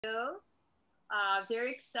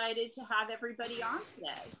Very excited to have everybody on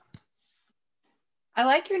today. I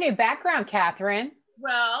like your new background, Catherine.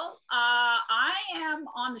 Well, I am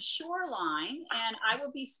on the shoreline, and I will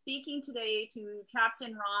be speaking today to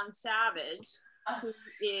Captain Ron Savage, who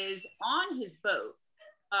is on his boat.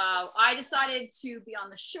 I decided to be on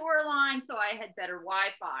the shoreline, so I had better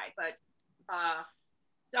Wi-Fi, but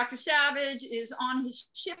Dr. Savage is on his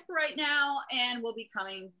ship right now and will be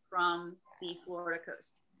coming from the Florida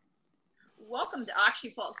coast. Welcome to,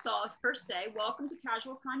 actually, so I'll first say, welcome to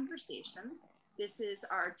Casual Conversations. This is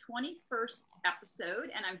our 21st episode,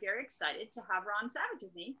 and I'm very excited to have Ron Savage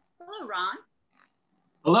with me. Hello, Ron.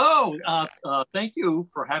 Hello. Thank you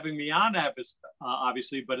for having me on, NABIS,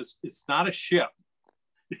 obviously, but it's not a ship.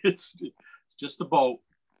 It's just a boat.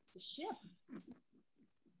 It's a ship.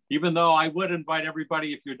 Even though I would invite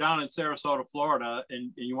everybody, if you're down in Sarasota, Florida,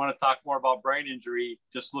 and you want to talk more about brain injury,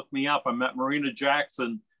 just look me up. I'm at Marina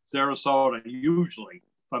Jackson, Sarasota, usually,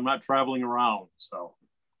 if I'm not traveling around. So,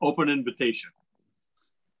 open invitation.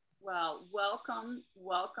 Well, welcome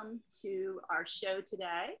to our show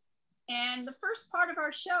today. And the first part of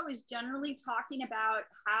our show is generally talking about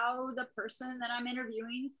how the person that I'm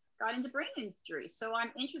interviewing got into brain injury. So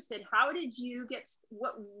I'm interested, how did you get,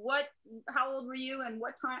 how old were you, and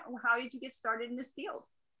what time, how did you get started in this field?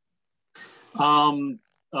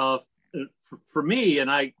 For me,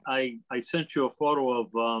 and I sent you a photo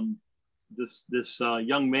of this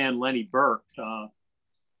young man, Lenny Burke.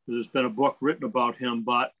 There's been a book written about him,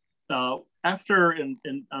 but after, and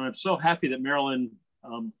I'm so happy that Marilyn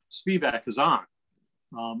Spivak is on,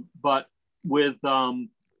 but with,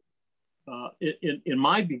 in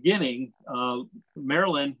my beginning,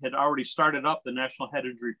 Marilyn had already started up the National Head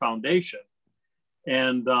Injury Foundation.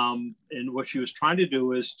 And what she was trying to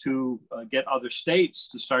do is to get other states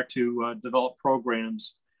to start to develop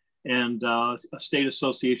programs and state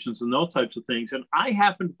associations and those types of things. And I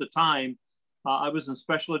happened at the time, I was in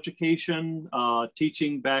special education,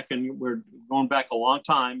 teaching back, and we're going back a long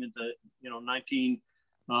time into 1970s.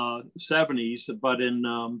 But in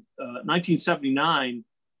 1979,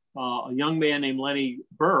 a young man named Lenny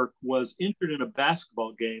Burke was injured in a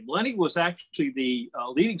basketball game. Lenny was actually the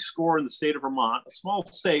leading scorer in the state of Vermont, a small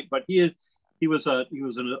state, but he was a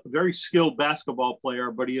very skilled basketball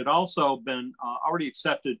player. But he had also been already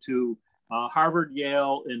accepted to Harvard,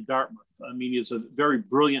 Yale, and Dartmouth. I mean, he was a very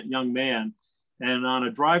brilliant young man. And on a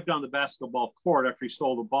drive down the basketball court, after he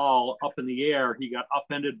stole the ball up in the air, he got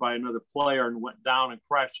upended by another player and went down and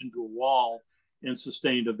crashed into a wall and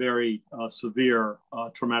sustained a very severe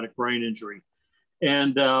traumatic brain injury.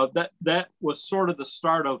 And that was sort of the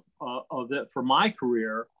start of that for my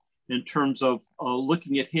career in terms of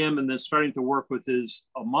looking at him and then starting to work with his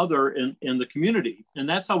mother in the community. And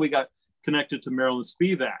that's how we got connected to Marilyn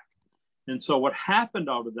Spivak. And so what happened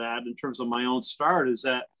out of that in terms of my own start is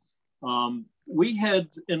that we had,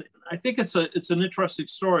 and I think it's an interesting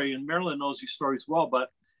story, and Marilyn knows these stories well,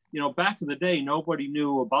 but back in the day, nobody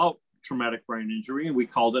knew about traumatic brain injury, and we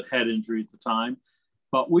called it head injury at the time.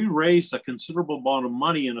 But we raised a considerable amount of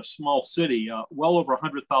money in a small city, well over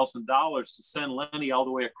 $100,000, to send Lenny all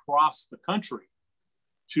the way across the country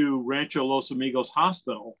to Rancho Los Amigos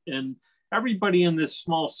Hospital. And everybody in this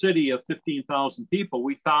small city of 15,000 people,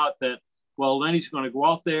 we thought that, well, Lenny's going to go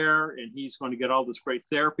out there and he's going to get all this great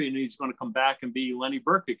therapy and he's going to come back and be Lenny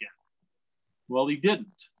Burke again. Well, he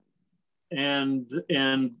didn't. And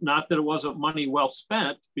not that it wasn't money well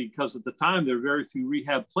spent, because at the time there were very few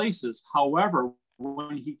rehab places. However,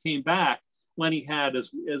 when he came back, Lenny had,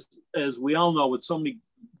 as we all know, with so many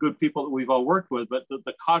good people that we've all worked with, but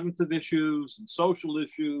the cognitive issues and social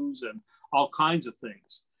issues and all kinds of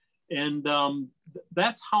things. And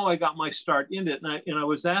that's how I got my start in it. And I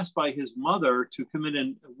was asked by his mother to come in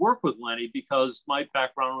and work with Lenny because my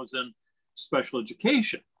background was in special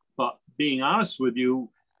education. But being honest with you,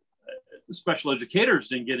 special educators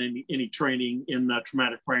didn't get any training in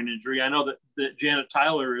traumatic brain injury. I know that Janet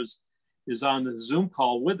Tyler is on the Zoom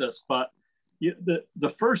call with us, but the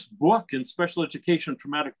first book in special education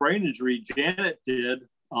traumatic brain injury, Janet did,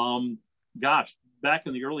 back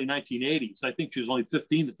in the early 1980s. I think she was only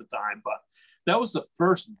 15 at the time, but that was the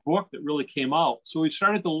first book that really came out. So we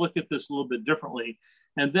started to look at this a little bit differently.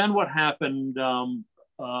 And then what happened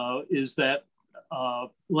is that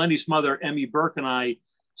Lenny's mother, Emmy Burke, and I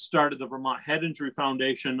started the Vermont Head Injury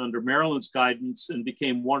Foundation under Marilyn's guidance and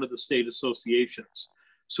became one of the state associations.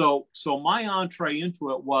 So my entree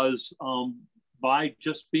into it was by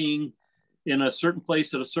just being in a certain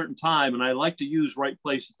place at a certain time. And I like to use right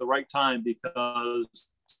place at the right time, because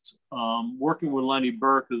working with Lenny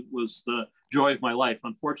Burke was the joy of my life.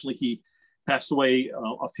 Unfortunately, he passed away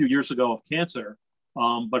a few years ago of cancer.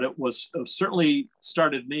 But it certainly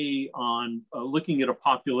started me on looking at a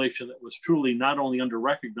population that was truly not only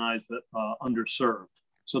under-recognized, but underserved.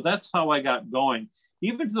 So that's how I got going.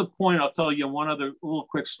 Even to the point, I'll tell you one other little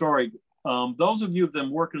quick story. Those of you who've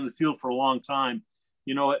been working in the field for a long time,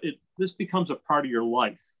 you know, this becomes a part of your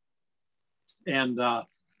life. And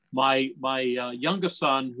my youngest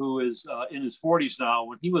son, who is in his 40s now,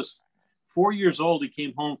 when he was 4 years old, he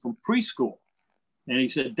came home from preschool. And he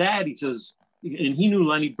said, Dad, he says, and he knew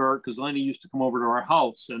Lenny Burke because Lenny used to come over to our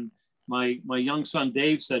house. And my young son,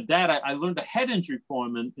 Dave, said, Dad, I learned a head injury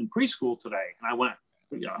poem in preschool today. And I went,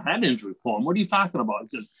 yeah, head injury poem? What are you talking about? He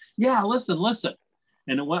says, yeah, listen.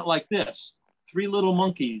 And it went like this. 3 little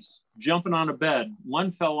monkeys jumping on a bed.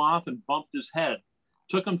 One fell off and bumped his head.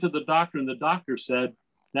 Took him to the doctor, and the doctor said,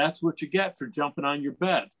 that's what you get for jumping on your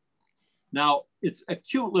bed. Now, it's a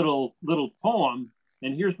cute little poem,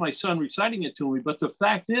 and here's my son reciting it to me, but the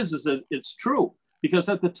fact is that it's true, because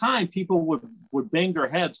at the time, people would bang their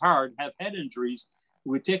heads hard, have head injuries.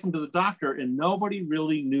 We'd take them to the doctor, and nobody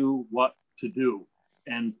really knew what to do.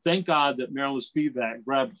 And thank God that Maryland Spivak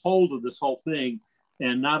grabbed hold of this whole thing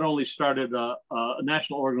and not only started a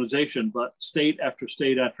national organization, but state after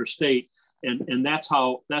state after state. And that's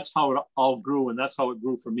how it all grew. And that's how it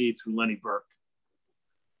grew for me through Lenny Burke.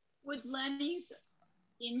 Would Lenny's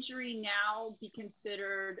injury now be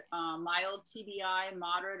considered mild TBI,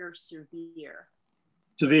 moderate, or severe?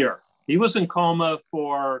 Severe. He was in coma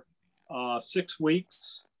for 6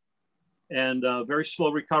 weeks and very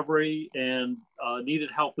slow recovery, and needed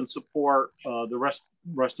help and support the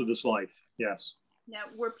rest of his life. Yes. Now,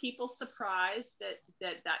 were people surprised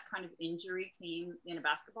that kind of injury came in a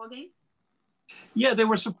basketball game? Yeah, they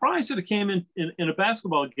were surprised that it came in a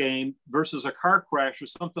basketball game versus a car crash or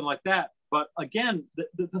something like that. But again,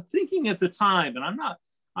 the thinking at the time, and I'm not,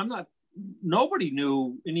 nobody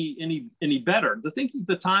knew any better. The thinking at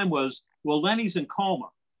the time was, well, Lenny's in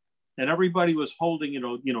coma, and everybody was holding,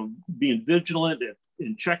 being vigilant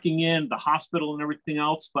and checking in the hospital and everything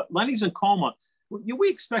else. But Lenny's in coma. We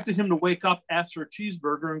expected him to wake up, ask for a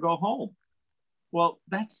cheeseburger, and go home. Well,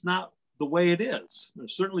 that's not the way it is. It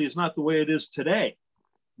certainly is not the way it is today.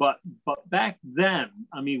 But back then,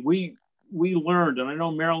 I mean, we learned, and I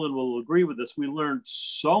know Marilyn will agree with this, we learned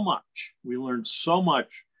so much. We learned so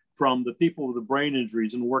much from the people with the brain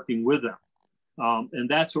injuries and working with them. And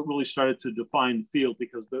that's what really started to define the field,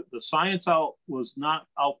 because the science was not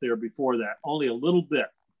out there before that, only a little bit.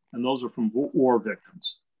 And those are from war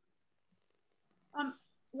victims.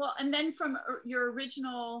 Well, and then from your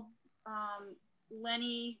original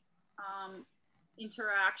Lenny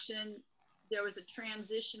interaction, there was a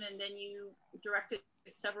transition, and then you directed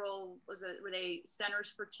several, were they centers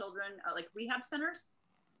for children, like rehab centers?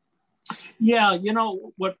 Yeah,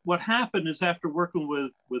 what happened is, after working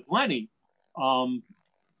with Lenny,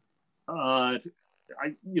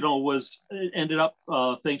 ended up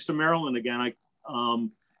thanks to Marilyn again.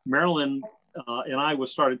 Marilyn and I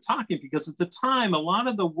started talking, because at the time, a lot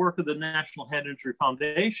of the work of the National Head Injury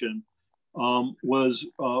Foundation was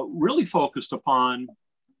really focused upon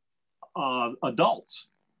adults,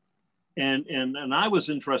 and I was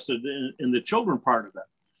interested in the children part of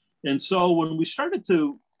it. And so when we started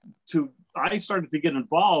I started to get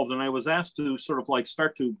involved, and I was asked to sort of like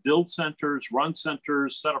start to build centers, run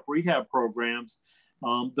centers, set up rehab programs.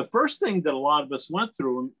 The first thing that a lot of us went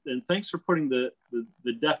through, and thanks for putting the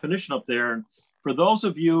definition up there. And for those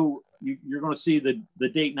of you, you're going to see the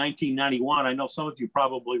date 1991. I know some of you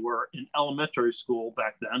probably were in elementary school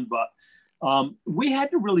back then, but we had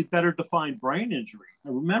to really better define brain injury. I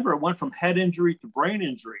remember it went from head injury to brain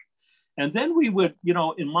injury. And then we would,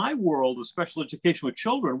 in my world of special education with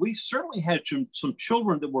children, we certainly had some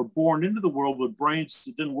children that were born into the world with brains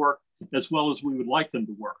that didn't work as well as we would like them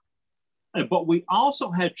to work. But we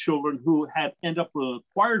also had children who had end up with an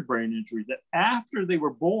acquired brain injury, that after they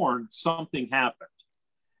were born, something happened.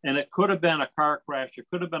 And it could have been a car crash, it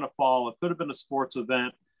could have been a fall, it could have been a sports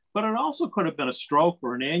event, but it also could have been a stroke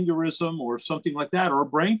or an aneurysm or something like that, or a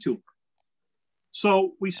brain tumor.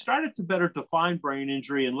 So we started to better define brain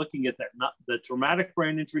injury, and looking at the traumatic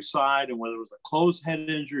brain injury side, and whether it was a closed head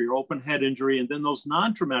injury or open head injury, and then those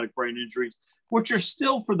non-traumatic brain injuries, which are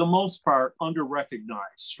still for the most part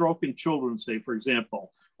under-recognized. Stroke in children, say, for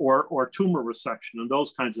example, or tumor resection and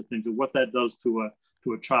those kinds of things, and what that does to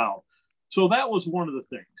a child. So that was one of the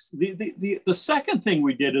things. The second thing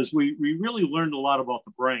we did is we really learned a lot about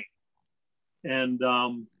the brain. And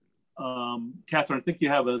Catherine, I think you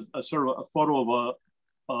have a sort of a photo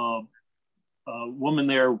of a woman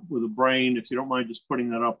there with a brain, if you don't mind just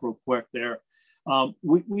putting that up real quick there.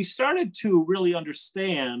 We started to really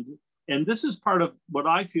understand And this is part of what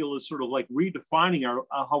I feel is sort of like redefining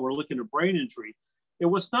how we're looking at brain injury. It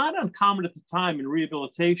was not uncommon at the time in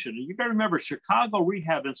rehabilitation. And you got to remember, Chicago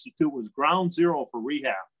Rehab Institute was ground zero for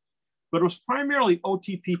rehab, but it was primarily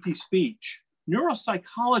OT-PT speech.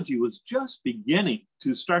 Neuropsychology was just beginning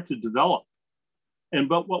to start to develop.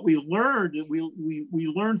 But what we learned,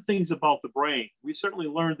 we learned things about the brain. We certainly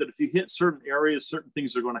learned that if you hit certain areas, certain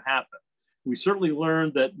things are going to happen. We certainly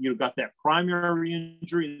learned that you got that primary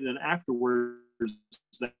injury, and then afterwards,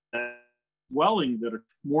 that swelling that are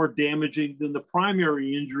more damaging than the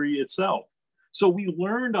primary injury itself. So we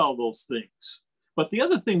learned all those things. But the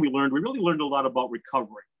other thing we really learned a lot about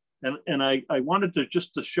recovery. And I wanted to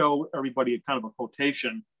just to show everybody a kind of a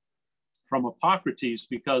quotation from Hippocrates,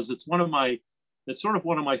 because it's sort of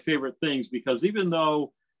one of my favorite things, because even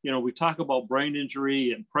though, we talk about brain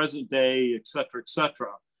injury and present day, et cetera,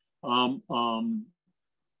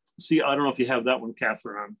 see, I don't know if you have that one,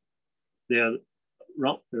 Catherine,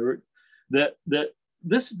 on.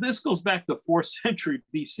 This goes back to 4th century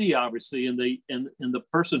BC, obviously, in the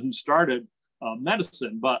person who started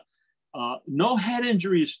medicine, but no head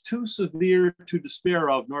injury is too severe to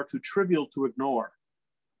despair of, nor too trivial to ignore.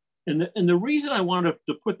 And the reason I wanted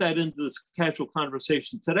to put that into this casual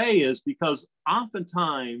conversation today is because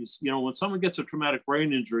oftentimes, when someone gets a traumatic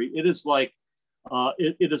brain injury, it is like,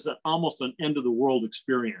 it is almost an end of the world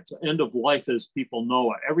experience, an end of life as people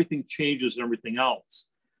know it. Everything changes and everything else.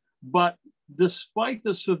 But despite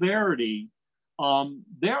the severity,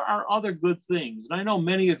 there are other good things. And I know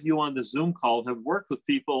many of you on the Zoom call have worked with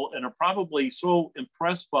people and are probably so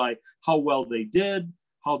impressed by how well they did,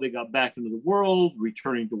 how they got back into the world,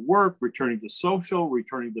 returning to work, returning to social,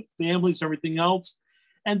 returning to families, everything else.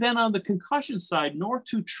 And then on the concussion side, nor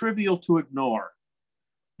too trivial to ignore.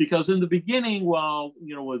 Because in the beginning,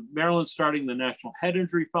 with Maryland starting the National Head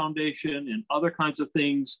Injury Foundation and other kinds of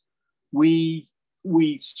things, we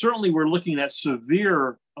certainly were looking at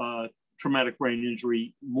severe traumatic brain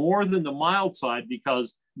injury more than the mild side,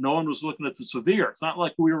 because no one was looking at the severe. It's not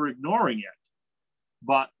like we were ignoring it,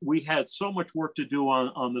 but we had so much work to do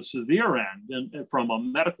on the severe end, and from a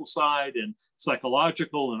medical side and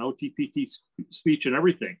psychological and OT-PT speech and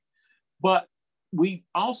everything. But we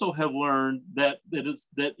also have learned that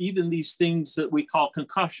even these things that we call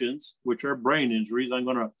concussions, which are brain injuries, I'm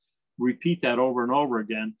going to repeat that over and over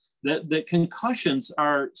again, that concussions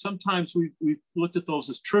are sometimes we've looked at those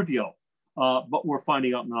as trivial, but we're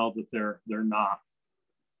finding out now that they're not.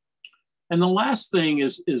 And the last thing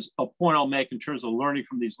is a point I'll make in terms of learning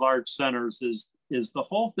from these large centers is the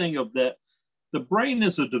whole thing of that the brain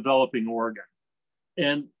is a developing organ,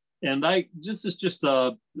 and this is just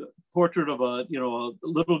a portrait of a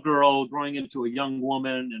little girl growing into a young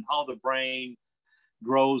woman, and how the brain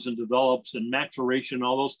grows and develops and maturation,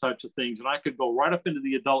 all those types of things. And I could go right up into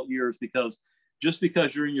the adult years, because just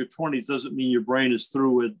because you're in your 20s doesn't mean your brain is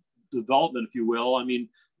through with development, if you will. I mean,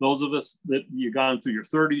 those of us that you've gone through your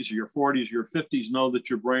 30s or your 40s, your 50s know that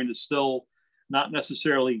your brain is still not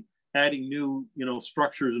necessarily adding new,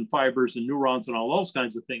 structures and fibers and neurons and all those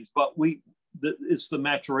kinds of things, but it's the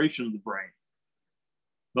maturation of the brain.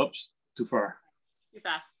 Oops, too far. Too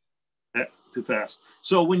fast. Yeah, too fast.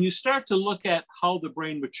 So when you start to look at how the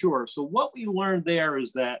brain matures, so what we learned there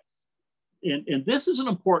is that, and this is an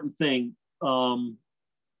important thing, and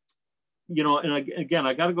again,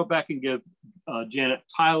 I got to go back and give Janet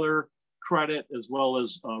Tyler credit, as well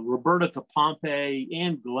as Roberta DePompe,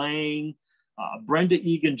 Ann Glang, Brenda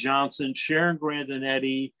Egan Johnson, Sharon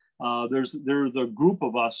Grandinetti. There's a group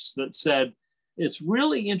of us that said, it's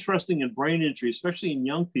really interesting in brain injury, especially in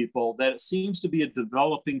young people, that it seems to be a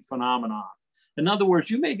developing phenomenon. In other words,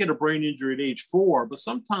 you may get a brain injury at age 4, but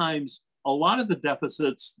sometimes a lot of the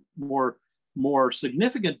deficits, more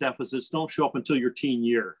significant deficits, don't show up until your teen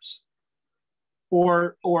years.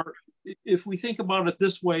 Or if we think about it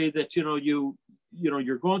this way, that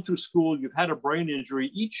you're going through school, you've had a brain injury,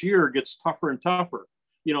 each year gets tougher and tougher.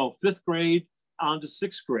 5th grade on to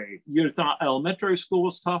 6th grade. You thought elementary school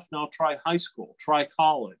was tough, now try high school, try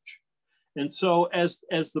college. And so as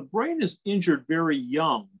the brain is injured very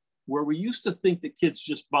young, where we used to think that kids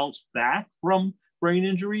just bounce back from brain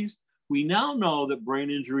injuries, we now know that brain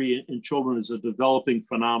injury in children is a developing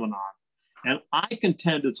phenomenon. And I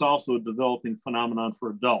contend it's also a developing phenomenon for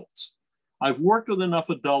adults. I've worked with enough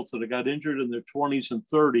adults that got injured in their 20s and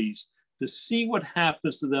 30s to see what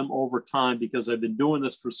happens to them over time, because I've been doing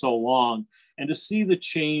this for so long, and to see the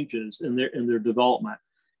changes in their development.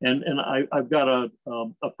 And I've got a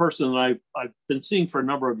person that I've been seeing for a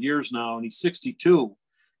number of years now, and he's 62,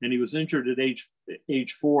 and he was injured at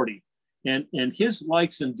age 40. And his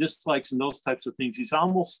likes and dislikes and those types of things, he's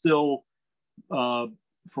almost still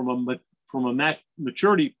from a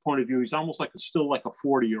maturity point of view, he's almost like still like a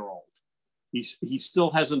 40-year-old. He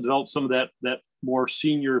still hasn't developed some of that more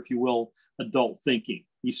senior, if you will, adult thinking.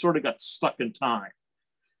 He sort of got stuck in time.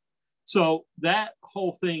 So that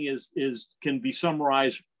whole thing can be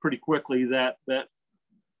summarized pretty quickly, that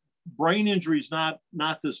brain injury is not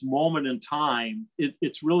this moment in time.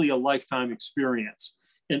 It's really a lifetime experience.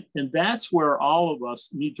 And that's where all of us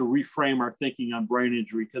need to reframe our thinking on brain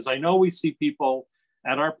injury, because I know we see people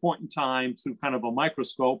at our point in time through kind of a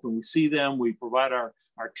microscope, and we see them, we provide our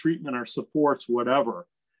treatment, our supports, whatever.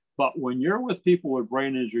 But when you're with people with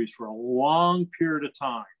brain injuries for a long period of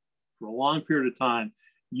time,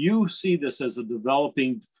 you see this as a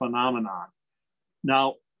developing phenomenon.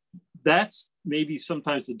 Now, that's maybe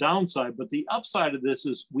sometimes the downside, but the upside of this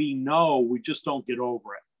is we know we just don't get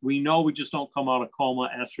over it. We know we just don't come out of coma,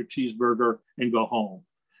 ask for a cheeseburger, and go home.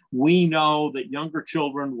 We know that younger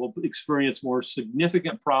children will experience more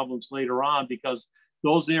significant problems later on because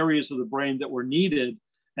those areas of the brain that were needed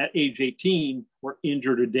at age 18 were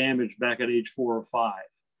injured or damaged back at age 4 or 5.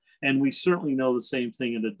 And we certainly know the same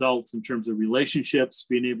thing in adults in terms of relationships,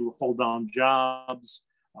 being able to hold down jobs,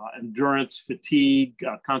 endurance, fatigue,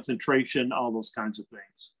 concentration, all those kinds of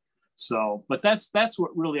things. So, but that's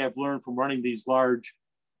what really I've learned from running these large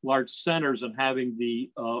centers and having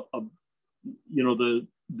the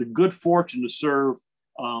good fortune to serve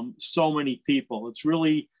so many people. It's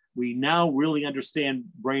really, we now really understand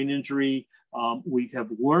brain injury. We have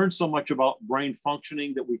learned so much about brain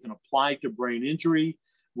functioning that we can apply to brain injury.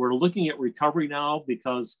 We're looking at recovery now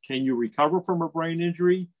because can you recover from a brain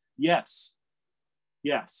injury? Yes.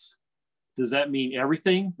 Yes. Does that mean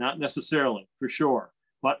everything? Not necessarily, for sure.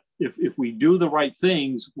 But if we do the right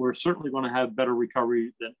things, we're certainly going to have better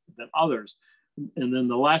recovery than others. And then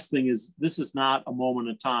the last thing is, this is not a moment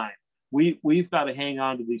in time. We've got to hang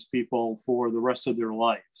on to these people for the rest of their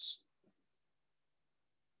lives.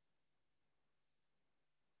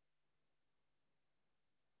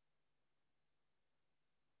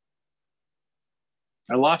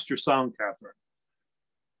 I lost your sound, Catherine.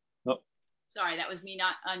 Oh. Sorry, that was me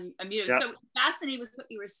not unmuted. Yeah. So fascinated with what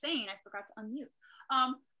you were saying. I forgot to unmute.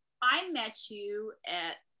 I met you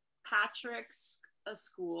at Patrick's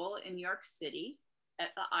school in New York City, at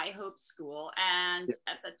the I Hope School. And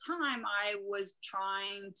at the time, I was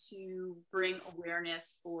trying to bring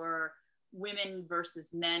awareness for women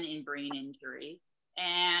versus men in brain injury.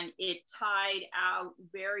 And it tied out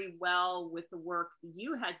very well with the work that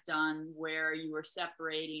you had done where you were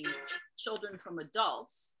separating children from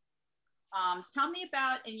adults. Tell me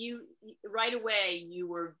about, and you right away, you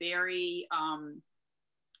were very,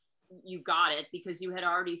 you got it because you had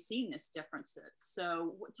already seen this differences.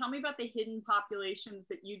 So tell me about the hidden populations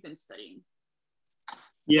that you've been studying.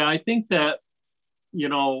 Yeah, I think that,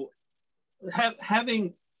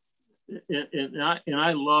 having, and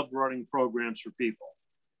I love running programs for people,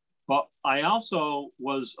 but I also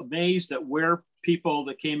was amazed at where people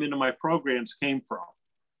that came into my programs came from.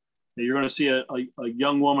 Now, you're going to see a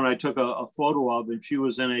young woman I took a photo of, and she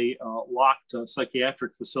was in a locked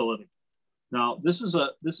psychiatric facility. Now, this is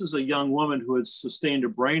a young woman who had sustained a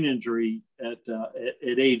brain injury at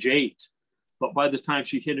age 8, but by the time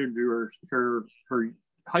she hit into her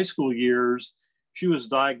high school years, she was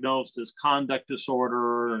diagnosed as conduct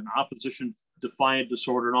disorder and opposition defiant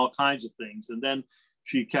disorder and all kinds of things. And then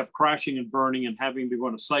she kept crashing and burning and having to go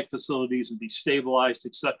into psych facilities and be stabilized,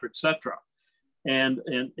 et cetera, et cetera. And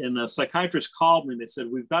a psychiatrist called me and they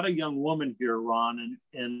said, "We've got a young woman here, Ron,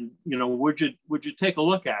 and would you take a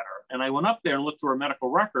look at her?" And I went up there and looked through her medical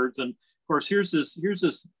records, and of course, here's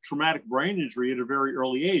this traumatic brain injury at a very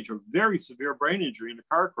early age, a very severe brain injury in a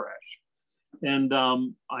car crash. And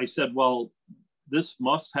I said, well, this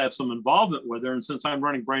must have some involvement with her, and since I'm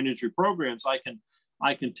running brain injury programs,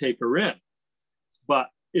 I can take her in. But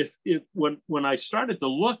when I started to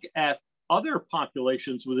look at other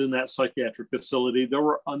populations within that psychiatric facility, there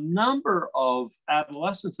were a number of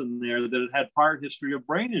adolescents in there that had prior history of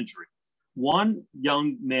brain injury. One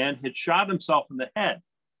young man had shot himself in the head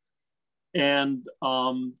and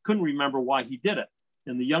couldn't remember why he did it.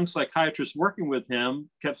 And the young psychiatrist working with him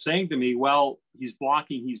kept saying to me, well, he's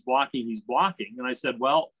blocking, he's blocking, he's blocking. And I said,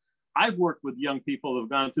 well, I've worked with young people that have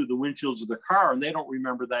gone through the windshields of their car and they don't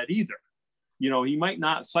remember that either. He might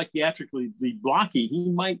not psychiatrically be blocking.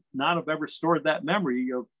 He might not have ever stored that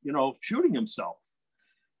memory of, shooting himself.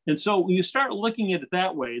 And so when you start looking at it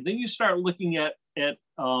that way, then you start looking at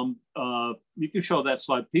you can show that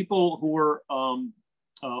slide, people who were,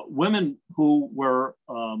 women who were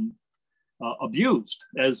abused,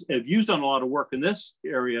 as have used done a lot of work in this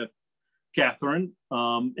area, Catherine,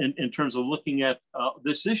 in terms of looking at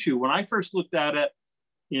this issue. When I first looked at it,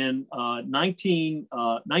 in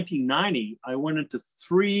 1990, I went into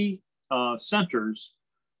 3 centers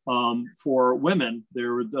for women. They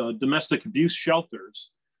were the domestic abuse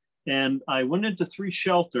shelters. And I went into 3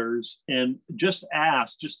 shelters and just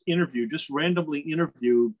randomly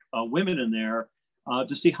interviewed women in there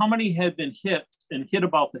to see how many had been hit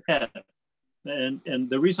about the head. And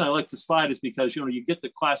the reason I like the slide is because, you get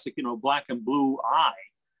the classic, black and blue eye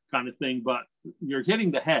kind of thing, but you're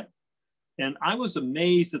hitting the head. And I was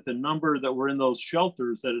amazed at the number that were in those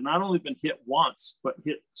shelters that had not only been hit once, but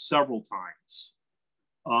hit several times.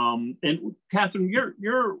 And Katherine,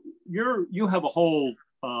 you have a whole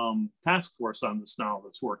task force on this now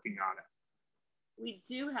that's working on it. We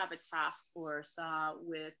do have a task force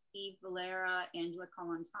with Eve Valera, Angela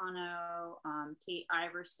Colantano, Kate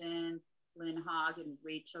Iverson, Lynn Hogg, and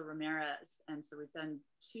Rachel Ramirez. And so we've done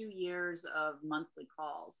 2 years of monthly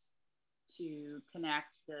calls to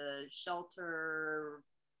connect the shelter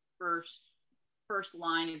first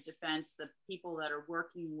line of defense, the people that are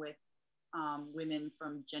working with women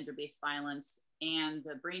from gender-based violence, and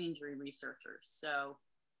the brain injury researchers. So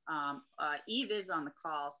Eve is on the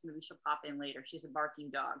call, so maybe she'll pop in later. She's a barking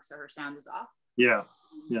dog, so her sound is off. Yeah.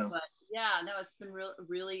 But yeah, no, it's been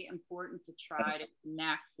really important to try to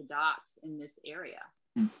connect the dots in this area.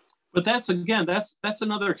 But that's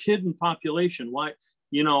another hidden population. Why,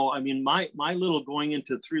 my little going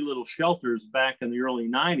into 3 little shelters back in the early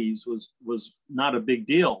 90s was not a big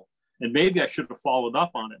deal. And maybe I should have followed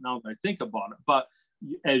up on it now that I think about it. But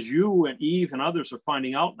as you and Eve and others are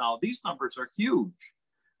finding out now, these numbers are huge.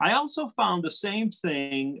 I also found the same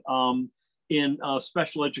thing in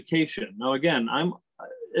special education. Now, again,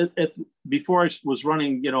 before I was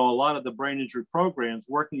running, a lot of the brain injury programs,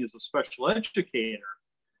 working as a special educator,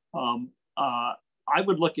 I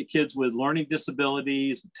would look at kids with learning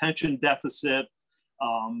disabilities, attention deficit,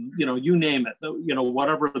 you name it,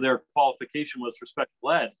 whatever their qualification was for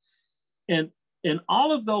special ed. And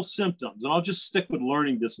all of those symptoms, and I'll just stick with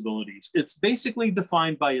learning disabilities, it's basically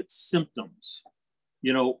defined by its symptoms.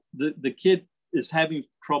 The kid is having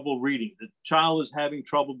trouble reading. The child is having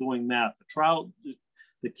trouble doing math.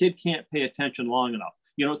 The kid can't pay attention long enough.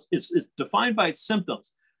 It's defined by its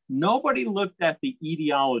symptoms. Nobody looked at the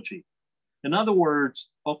etiology. In other words,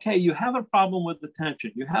 okay, you have a problem with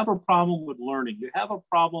attention. You have a problem with learning. You have a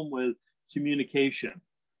problem with communication.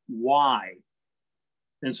 Why?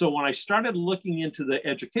 And so when I started looking into the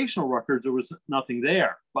educational records, there was nothing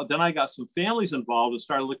there. But then I got some families involved and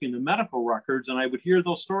started looking at medical records, and I would hear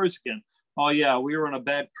those stories again. Oh yeah, we were in a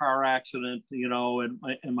bad car accident, and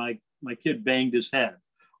my kid banged his head,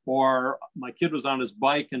 or my kid was on his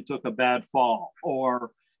bike and took a bad fall,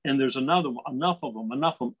 and there's enough of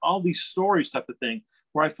them, all these stories type of thing,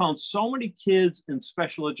 where I found so many kids in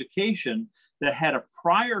special education that had a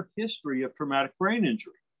prior history of traumatic brain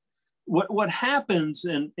injury. What happens,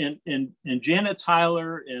 and Janet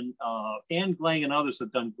Tyler and Ann Glang and others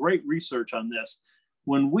have done great research on this.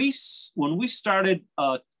 When we started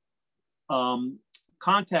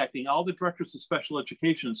contacting all the directors of special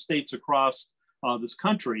education in states across this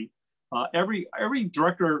country, every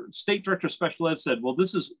state director of special ed said, well,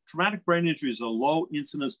 traumatic brain injury is a low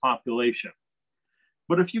incidence population.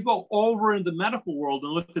 But if you go over in the medical world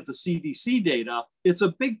and look at the CDC data, it's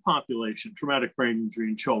a big population, traumatic brain injury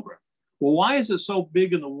in children. Well, why is it so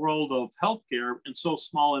big in the world of healthcare and so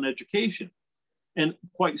small in education? And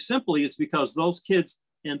quite simply, it's because those kids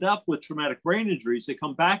end up with traumatic brain injuries. They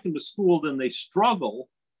come back into school, then they struggle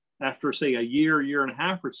after, say, a year and a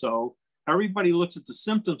half or so. Everybody looks at the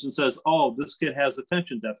symptoms and says, oh, this kid has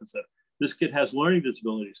attention deficit. This kid has learning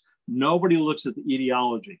disabilities. Nobody looks at the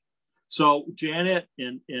etiology. So Janet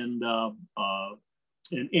and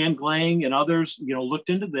Ann Glang and others, looked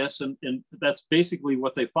into this, and that's basically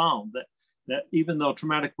what they found, that even though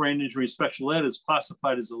traumatic brain injury special ed is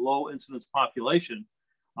classified as a low incidence population,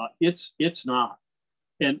 it's not.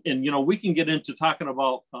 And we can get into talking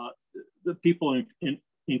about the people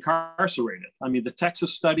incarcerated. I mean, the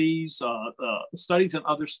Texas studies, studies in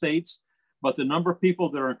other states, but the number of people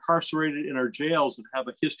that are incarcerated in our jails that have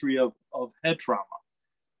a history of head trauma.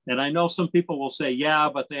 And I know some people will say, yeah,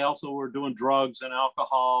 but they also were doing drugs and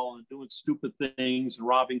alcohol and doing stupid things and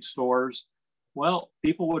robbing stores. Well,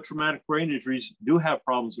 people with traumatic brain injuries do have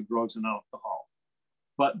problems with drugs and alcohol.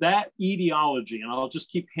 But that etiology, and I'll just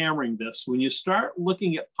keep hammering this, when you start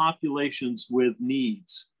looking at populations with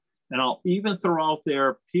needs, and I'll even throw out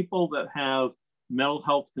there people that have mental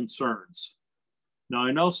health concerns. Now,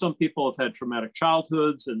 I know some people have had traumatic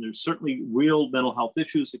childhoods, and there's certainly real mental health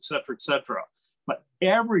issues, et cetera, et cetera. But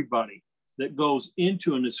everybody that goes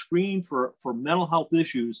into and is screened for mental health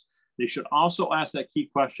issues, they should also ask that key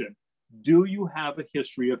question. do you have a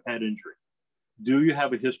history of head injury? Do you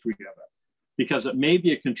have a history of it? Because it may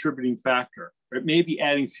be a contributing factor. Or it may be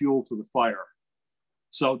adding fuel to the fire.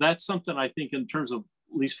 So that's something I think in terms of,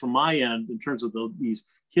 at least from my end, in terms of these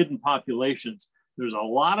hidden populations, there's a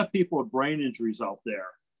lot of people with brain injuries out there.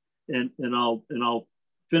 And I'll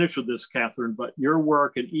finish with this, Catherine, but your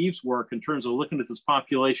work and Eve's work in terms of looking at this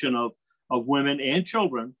population of women and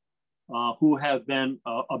children who have been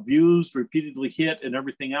abused, repeatedly hit, and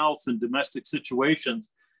everything else in domestic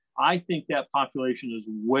situations, I think that population is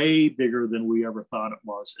way bigger than we ever thought it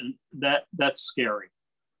was. And that's scary.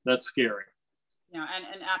 That's scary. Yeah,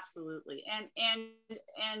 and absolutely.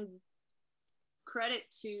 And credit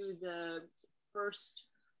to the first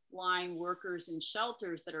line workers in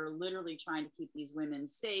shelters that are literally trying to keep these women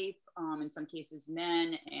safe, in some cases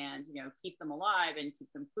men, and keep them alive and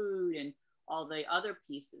keep them food and all the other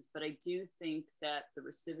pieces. But I do think that the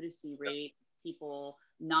recidivism rate, people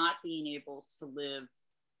not being able to live,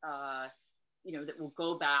 that will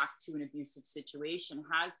go back to an abusive situation,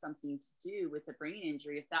 has something to do with the brain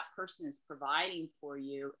injury. If that person is providing for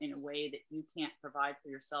you in a way that you can't provide for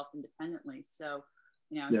yourself independently. So,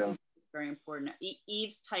 it's very important.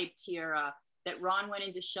 Eve's typed here that Ron went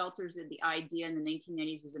into shelters and the idea in the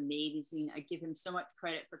 1990s was amazing. I give him so much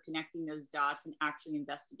credit for connecting those dots and actually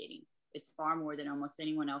investigating. It's far more than almost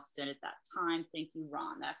anyone else did at that time. Thank you,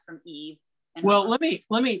 Ron. That's from Eve. And well, let me,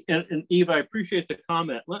 and Eve, I appreciate the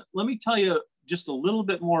comment. Let me tell you just a little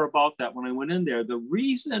bit more about that. When I went in there, the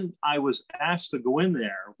reason I was asked to go in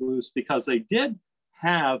there was because they did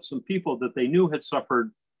have some people that they knew had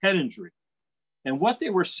suffered head injury. And what they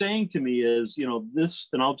were saying to me is, this,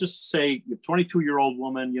 and I'll just say, a 22-year-old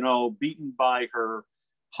woman, beaten by her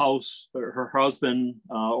house or her husband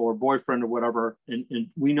or boyfriend or whatever, and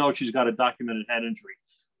we know she's got a documented head injury.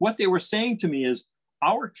 What they were saying to me is,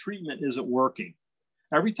 our treatment isn't working.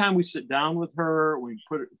 Every time we sit down with her, we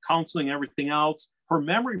put counseling, everything else, her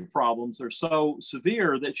memory problems are so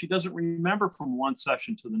severe that she doesn't remember from one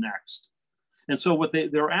session to the next. And so what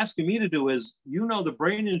they're asking me to do is, the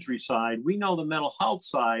brain injury side, we know the mental health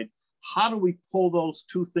side. How do we pull those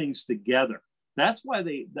two things together? That's why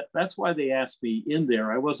they asked me in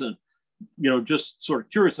there. I wasn't, just sort of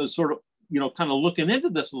curious. I was sort of, kind of looking into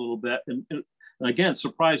this a little bit, and again,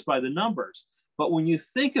 surprised by the numbers. But when you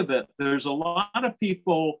think of it, there's a lot of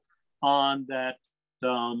people on that,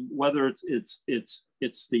 whether it's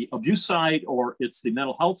the abuse side or it's the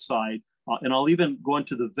mental health side, and I'll even go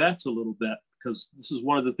into the vets a little bit, because this is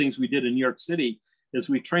one of the things we did in New York City, is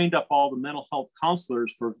we trained up all the mental health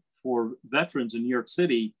counselors for veterans in New York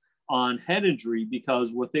City on head injury,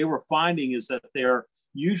 because what they were finding is that their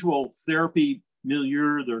usual therapy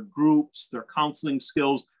milieu, their groups, their counseling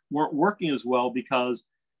skills weren't working as well, because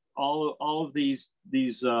all of these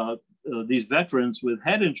veterans with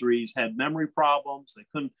head injuries had memory problems. They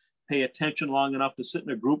couldn't pay attention long enough to sit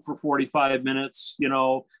in a group for 45 minutes.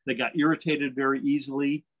 They got irritated very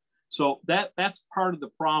easily. So that's part of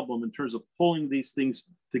the problem in terms of pulling these things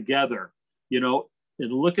together, and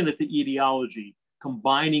looking at the etiology,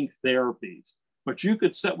 combining therapies. But you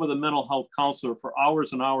could sit with a mental health counselor for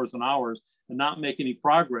hours and hours and hours and not make any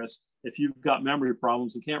progress if you've got memory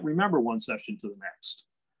problems and can't remember one session to the next.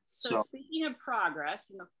 So speaking of progress,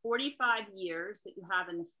 in the 45 years that you have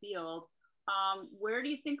in the field, where do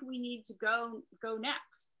you think we need to go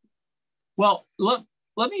next? Well, let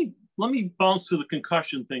me bounce to the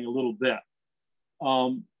concussion thing a little bit,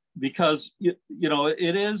 because it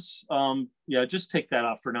is just take that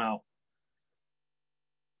out for now.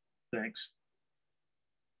 Thanks.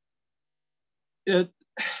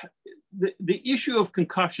 The issue of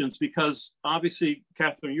concussions, because obviously,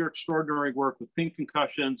 Catherine, your extraordinary work with Pink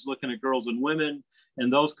Concussions, looking at girls and women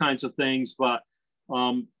and those kinds of things. But,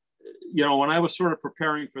 when I was sort of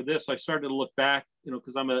preparing for this, I started to look back,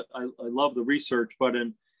 because I love the research. But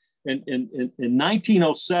in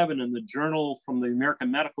 1907, in the journal from the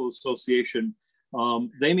American Medical Association,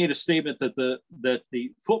 they made a statement that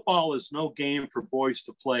the football is no game for boys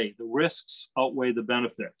to play. The risks outweigh the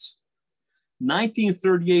benefits.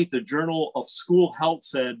 1938, the Journal of School Health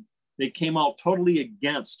said they came out totally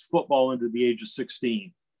against football under the age of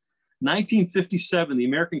 16. 1957, the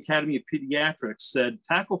American Academy of Pediatrics said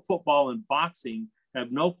tackle football and boxing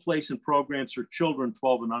have no place in programs for children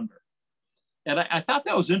 12 and under. And I thought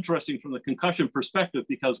that was interesting from the concussion perspective,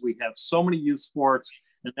 because we have so many youth sports,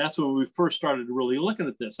 and that's when we first started really looking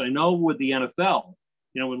at this. I know with the NFL,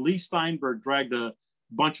 when Lee Steinberg dragged a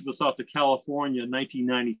bunch of us out to California in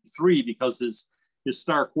 1993 because his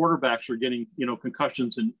star quarterbacks were getting,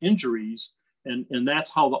 concussions and injuries. And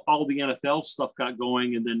that's how all the NFL stuff got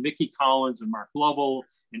going. And then Mickey Collins and Mark Lovell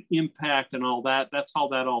and impact and all that. That's how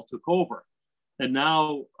that all took over. And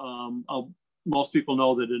now most people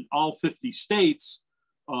know that in all 50 states,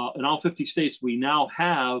 we now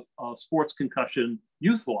have sports concussion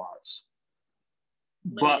youth laws.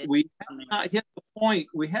 But we have not hit the point.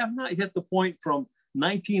 We have not hit the point from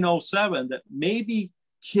 1907 that maybe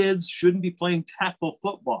kids shouldn't be playing tackle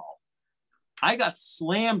football. I got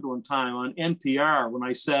slammed one time on NPR when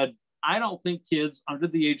I said, I don't think kids under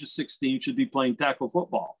the age of 16 should be playing tackle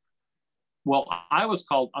football. Well, I was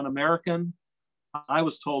called un-American. I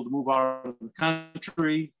was told to move out of the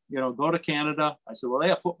country, go to Canada. I said, well, they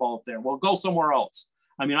have football up there. Well, go somewhere else.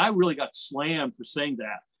 I mean, I really got slammed for saying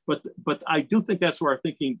that. But I do think that's where our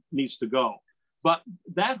thinking needs to go. But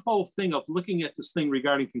that whole thing of looking at this thing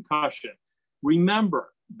regarding concussion,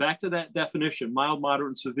 remember, back to that definition, mild, moderate,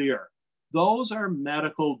 and severe, those are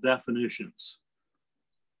medical definitions.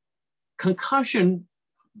 Concussion,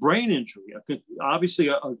 brain injury, obviously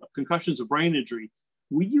a concussion is a brain injury.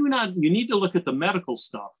 You need to look at the medical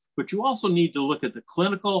stuff, but you also need to look at the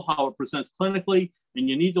clinical, how it presents clinically, and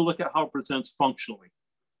you need to look at how it presents functionally.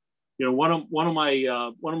 One of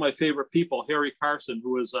my favorite people, Harry Carson,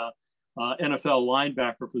 who is a NFL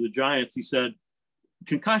linebacker for the Giants, he said,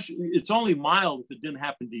 concussion, it's only mild if it didn't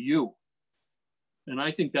happen to you. And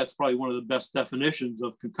I think that's probably one of the best definitions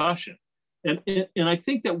of concussion. And I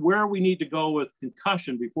think that where we need to go with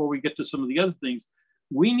concussion before we get to some of the other things,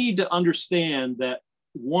 we need to understand that,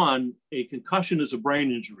 one, a concussion is a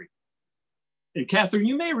brain injury. And Catherine,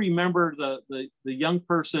 you may remember the young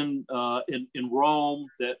person in Rome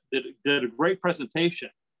that did a great presentation.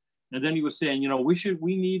 And then he was saying,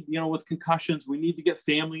 we need, with concussions, we need to get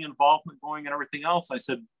family involvement going and everything else.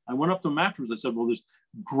 I went up to him afterwards. I said, well, there's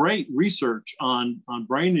great research on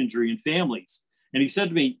brain injury in families. And he said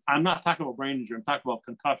to me, I'm not talking about brain injury, I'm talking about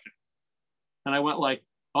concussion. And I went like,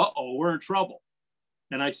 uh-oh, we're in trouble.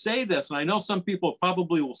 And I say this, and I know some people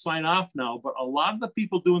probably will sign off now, but a lot of the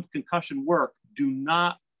people doing concussion work do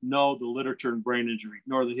not know the literature in brain injury,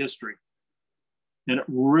 nor the history. And it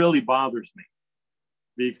really bothers me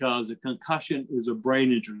because a concussion is a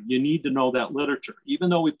brain injury. You need to know that literature. Even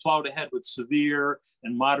though we plowed ahead with severe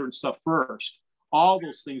and moderate stuff first, all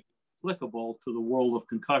those things are applicable to the world of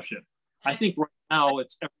concussion. I think right now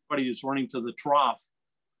it's everybody is running to the trough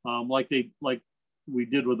like we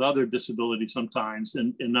did with other disabilities sometimes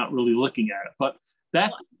and not really looking at it. But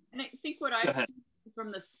that's... Well, and I think what I've seen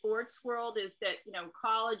from the sports world is that,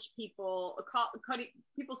 college people,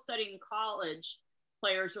 people studying college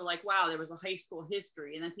players are like, wow, there was a high school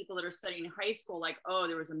history. And then people that are studying high school, like, oh,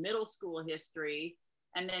 there was a middle school history.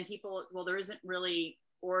 And then people, well, there isn't really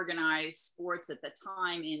organized sports at the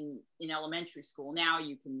time in elementary school. Now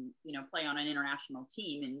you can, play on an international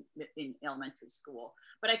team in elementary school.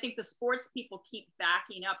 But I think the sports people keep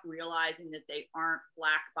backing up, realizing that they aren't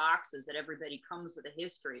black boxes, that everybody comes with a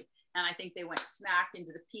history. And I think they went smacked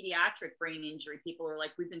into the pediatric brain injury. People are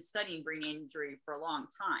like, we've been studying brain injury for a long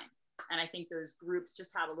time. And I think those groups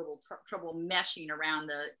just have a little trouble meshing around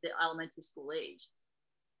the elementary school age.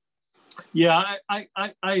 Yeah,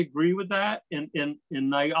 I agree with that.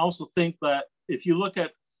 And I also think that if you look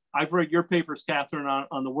at, I've read your papers, Catherine,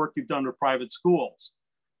 on the work you've done with private schools,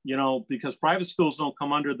 because private schools don't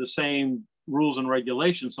come under the same rules and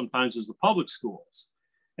regulations sometimes as the public schools.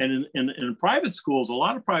 And in private schools, a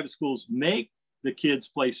lot of private schools make the kids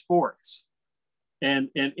play sports. And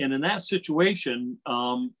in that situation,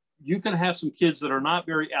 you can have some kids that are not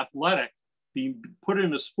very athletic being put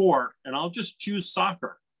in a sport, and I'll just choose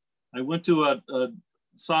soccer. I went to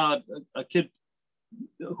saw a kid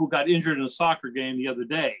who got injured in a soccer game the other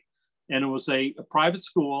day, and it was a private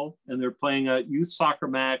school, and they're playing a youth soccer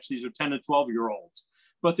match. These are 10 and 12-year-olds,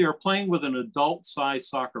 but they were playing with an adult-sized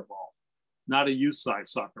soccer ball, not a youth-sized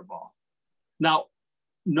soccer ball. Now,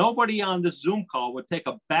 nobody on this Zoom call would take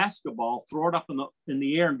a basketball, throw it up in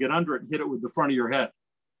the air and get under it and hit it with the front of your head.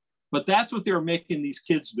 But that's what they were making these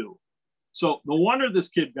kids do. So no wonder this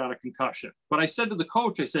kid got a concussion. But I said to the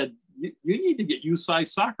coach, I said, you need to get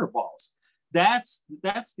youth-sized soccer balls. That's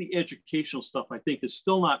the educational stuff I think is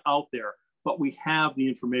still not out there, but we have the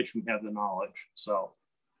information, we have the knowledge. So,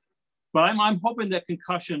 but I'm hoping that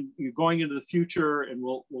concussion, going into the future, and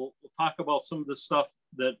we'll talk about some of the stuff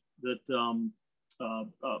that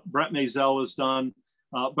Brett Maisel has done.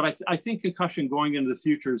 But I think concussion going into the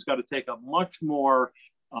future has got to take a much more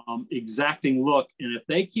exacting look. And if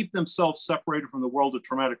they keep themselves separated from the world of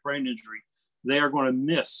traumatic brain injury, they are going to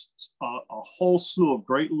miss a whole slew of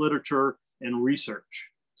great literature and research.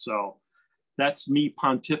 So that's me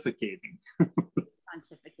pontificating.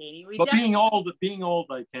 Pontificating. But being old,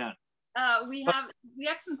 I can. we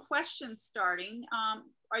have some questions starting.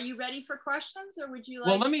 Are you ready for questions, or would you like?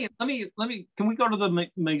 Well, let me. Can we go to the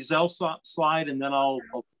Maisel slide, and then I'll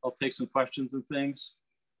take some questions and things.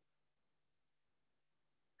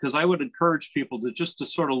 Because I would encourage people to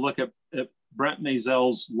sort of look at Brent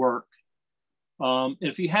Maisel's work.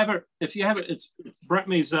 If you have it, it's Brent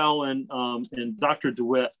Maisel and Dr.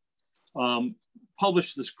 DeWitt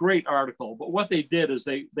published this great article. But what they did is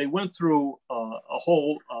they went through a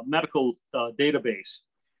whole medical database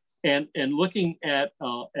and looking at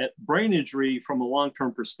brain injury from a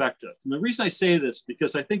long-term perspective. And the reason I say this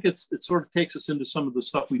because I think it sort of takes us into some of the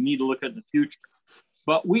stuff we need to look at in the future.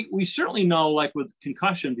 But we certainly know, like with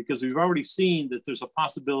concussion, because we've already seen that there's a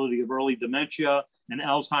possibility of early dementia and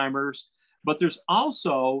Alzheimer's, but there's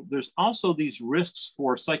also these risks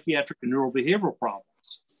for psychiatric and neurobehavioral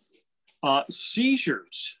problems.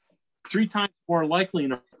 Seizures, 3 times more likely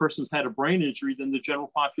in a person who's had a brain injury than the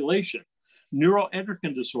general population.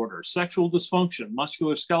 Neuroendocrine disorders, sexual dysfunction,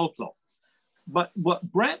 musculoskeletal. But what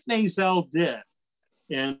Brent Maisel did,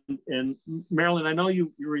 and Marilyn, I know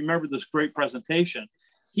you remember this great presentation.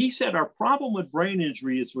 He said our problem with brain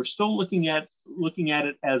injury is we're still looking at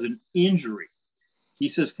it as an injury. He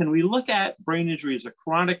says, can we look at brain injury as a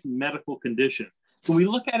chronic medical condition? Can we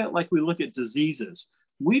look at it like we look at diseases?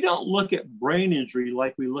 We don't look at brain injury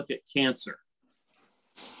like we look at cancer.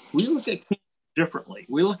 We look at cancer differently.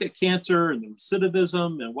 We look at cancer and the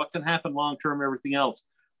recidivism and what can happen long-term, everything else.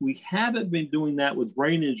 We haven't been doing that with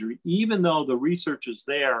brain injury, even though the research is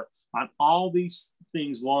there on all these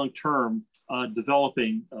things long-term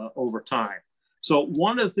developing over time. So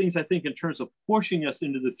one of the things I think in terms of pushing us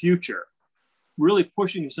into the future, really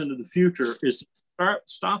pushing us into the future is to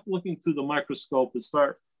stop looking through the microscope and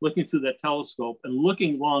start looking through that telescope and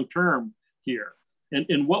looking long-term here.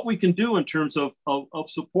 And what we can do in terms of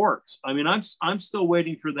supports. I mean, I'm still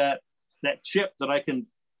waiting for that chip that I can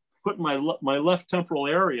put in my left temporal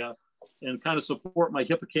area and kind of support my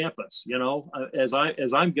hippocampus, you know, as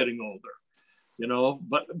I'm getting older, you know.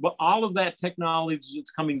 But all of that technology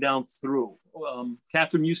is coming down through.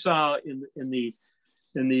 Catherine, you saw in the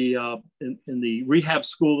rehab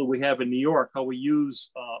school that we have in New York how we use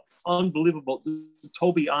unbelievable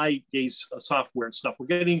TBI gaze software and stuff.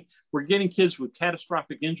 We're getting kids with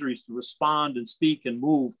catastrophic injuries to respond and speak and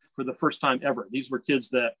move for the first time ever. These were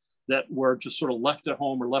kids that were just sort of left at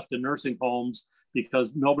home or left in nursing homes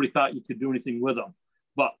because nobody thought you could do anything with them.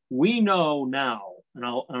 But we know now, and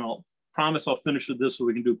I'll promise I'll finish with this so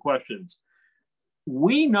we can do questions.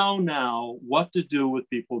 We know now what to do with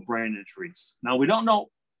people with brain injuries. Now, we don't know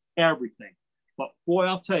everything, but boy,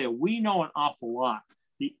 I'll tell you, we know an awful lot.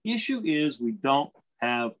 The issue is we don't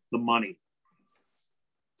have the money.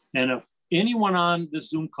 And if anyone on this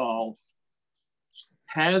Zoom call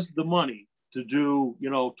has the money to do, you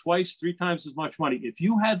know, 2x, 3 times as much money, if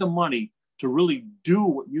you had the money to really do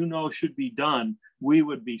what you know should be done, we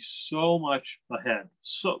would be so much ahead,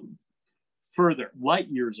 so further, light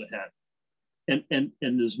years ahead.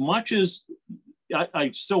 And as much as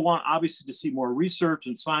I still want, obviously, to see more research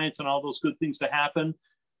and science and all those good things to happen,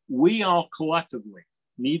 we all collectively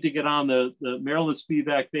need to get on the Maryland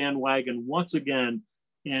Speedback bandwagon once again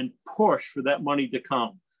and push for that money to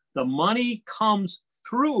come. The money comes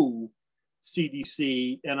through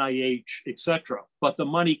CDC, NIH, et cetera, but the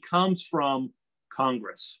money comes from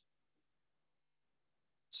Congress.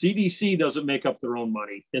 CDC doesn't make up their own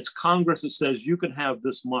money. It's Congress that says you can have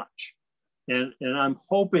this much. And I'm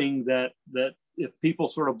hoping that if people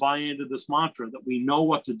sort of buy into this mantra that we know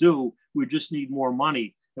what to do, we just need more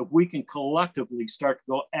money. If we can collectively start to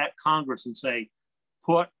go at Congress and say,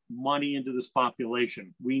 put money into this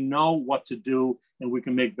population. We know what to do and we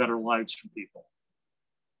can make better lives for people.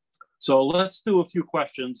 So let's do a few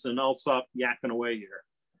questions and I'll stop yakking away here.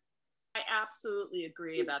 I absolutely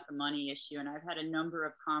agree about the money issue. And I've had a number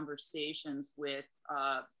of conversations with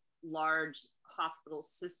large hospital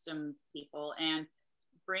system people, and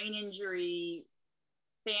brain injury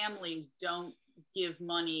families don't give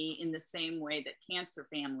money in the same way that cancer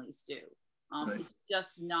families do. Right. It's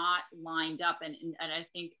just not lined up. And I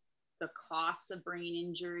think the costs of brain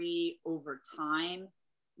injury over time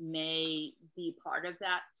may be part of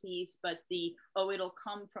that piece, but it'll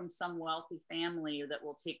come from some wealthy family that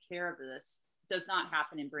will take care of this does not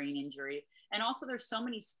happen in brain injury. And also there's so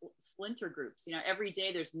many splinter groups, you know, every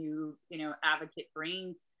day there's new, you know, advocate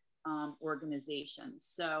brain organizations.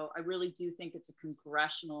 So I really do think it's a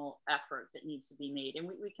congressional effort that needs to be made, and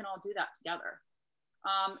we can all do that together.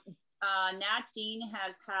 Nat Dean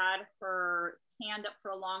has had her hand up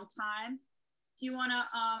for a long time. Do you want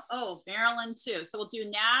to, Marilyn too. So we'll do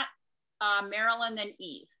Nat, Marilyn, then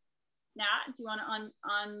Eve. Nat, do you want to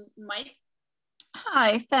on mic?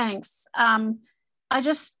 Hi, thanks. I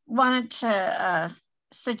just wanted to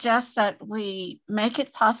suggest that we make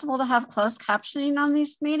it possible to have closed captioning on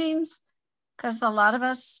these meetings, because a lot of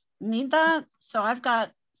us need that. So I've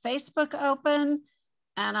got Facebook open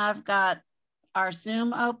and I've got our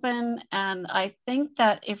Zoom open. And I think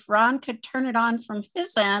that if Ron could turn it on from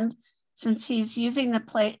his end, since he's using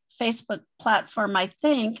the Facebook platform, I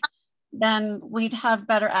think, then we'd have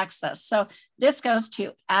better access. So this goes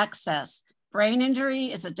to access. Brain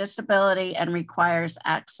injury is a disability and requires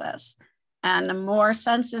access. And the more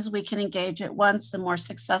senses we can engage at once, the more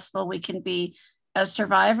successful we can be as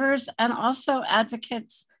survivors. And also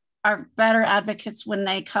advocates are better advocates when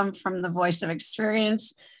they come from the voice of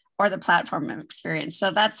experience or the platform of experience.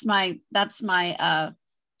 So I'm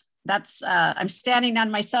standing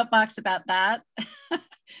on my soapbox about that,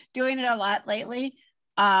 doing it a lot lately.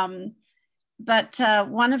 But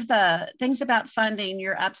one of the things about funding,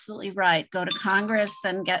 you're absolutely right. Go to Congress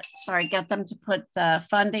and get them to put the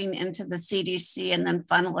funding into the CDC and then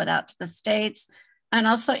funnel it out to the states. And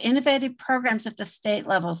also innovative programs at the state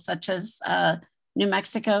level, such as New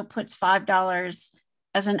Mexico puts $5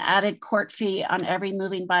 as an added court fee on every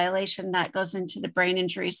moving violation that goes into the Brain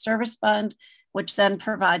Injury Service Fund, which then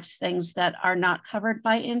provides things that are not covered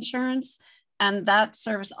by insurance. And that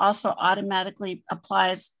service also automatically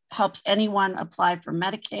helps anyone apply for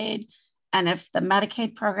Medicaid. And if the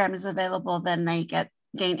Medicaid program is available, then they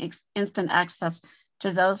gain instant access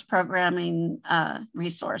to those programming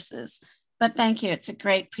resources. But thank you, it's a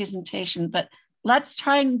great presentation, but let's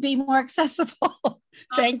try and be more accessible.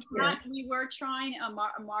 Thank you. We were trying,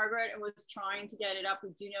 Margaret was trying to get it up. We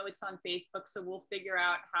do know it's on Facebook, so we'll figure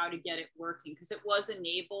out how to get it working, because it was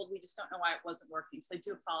enabled. We just don't know why it wasn't working. So I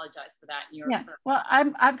do apologize for that. Yeah, well,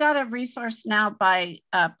 I've got a resource now by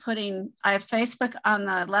I have Facebook on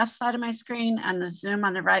the left side of my screen and the Zoom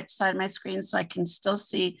on the right side of my screen, so I can still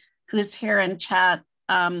see who's here in chat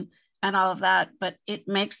and all of that, but it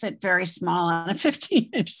makes it very small on a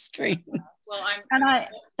 15-inch screen. Well,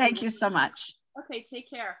 thank you so much. Okay, take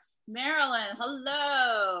care. Marilyn,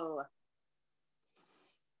 hello.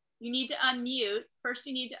 You need to unmute. First,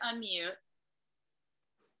 you need to unmute.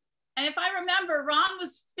 And if I remember, Ron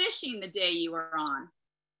was fishing the day you were on.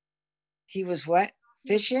 He was what?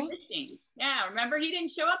 Fishing? Fishing. Yeah, remember he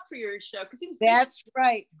didn't show up for your show because he was That's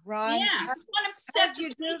right, Ron. Yeah, how did you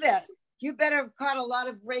do that? You better have caught a lot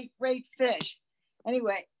of great fish.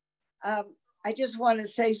 Anyway, I just want to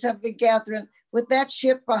say something, Catherine. With that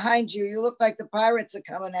ship behind you, you look like the pirates are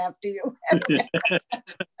coming after you.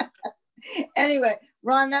 Anyway,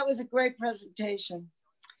 Ron, that was a great presentation.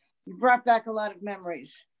 You brought back a lot of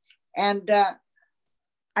memories. And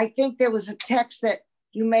I think there was a text that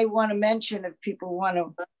you may want to mention if people want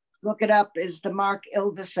to look it up, is the Mark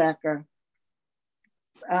Ilvisacker.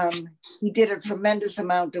 He did a tremendous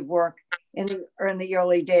amount of work in the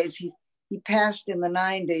early days. He passed in the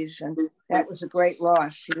 90s, and that was a great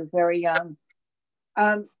loss. He was very young.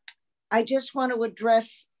 I just want to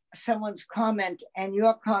address someone's comment and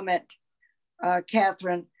your comment,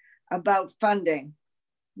 Catherine, about funding.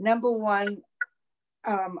 Number one,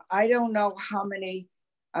 I don't know how many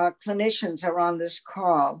clinicians are on this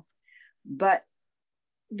call, but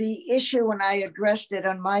the issue, and I addressed it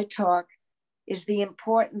on my talk, is the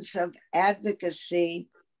importance of advocacy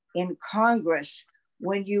in Congress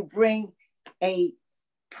when you bring a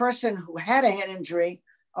person who had a head injury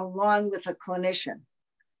along with a clinician.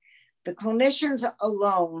 The clinicians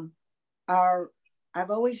alone are, I've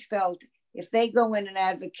always felt, if they go in and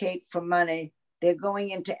advocate for money, they're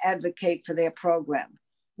going in to advocate for their program.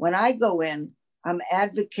 When I go in, I'm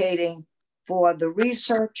advocating for the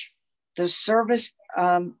research, the service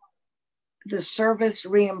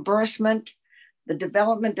reimbursement, the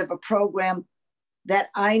development of a program that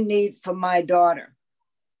I need for my daughter.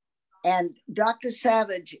 And Dr.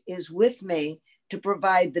 Savage is with me to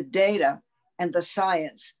provide the data and the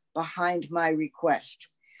science behind my request.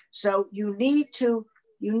 So you need to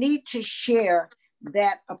share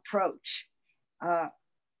that approach.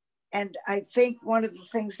 And I think one of the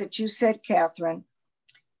things that you said, Catherine,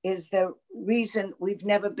 is the reason we've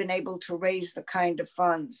never been able to raise the kind of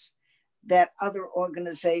funds that other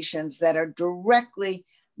organizations that are directly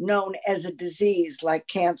known as a disease like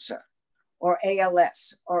cancer or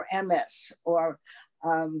ALS or MS or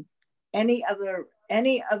any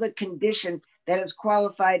other condition that is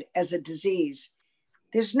qualified as a disease.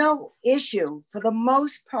 There's no issue for the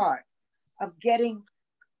most part of getting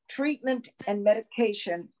treatment and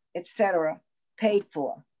medication, etc., paid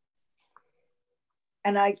for.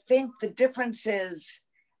 And I think the difference is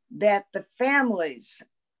that the families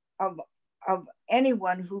of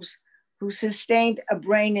anyone who's who sustained a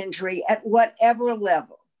brain injury at whatever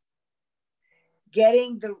level,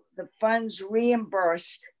 getting the funds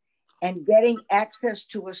reimbursed and getting access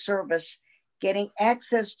to a service, getting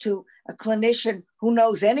access to a clinician who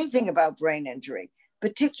knows anything about brain injury,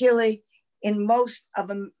 particularly in most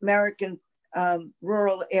of American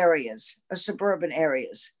rural areas or suburban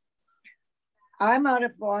areas. I'm out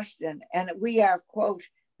of Boston, and we are, quote,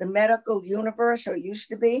 the medical universe, or used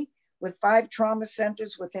to be, with 5 trauma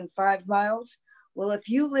centers within 5 miles. Well, if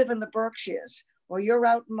you live in the Berkshires, or you're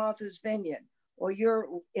out in Martha's Vineyard, or you're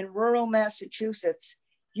in rural Massachusetts,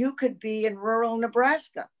 you could be in rural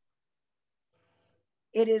Nebraska.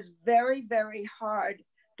 It is very, very hard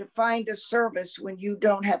to find a service when you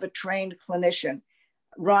don't have a trained clinician.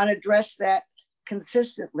 Ron addressed that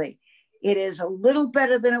consistently. It is a little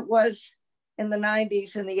better than it was in the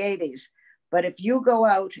 90s and the 80s. But if you go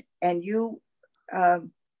out and you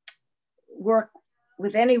work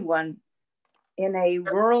with anyone in a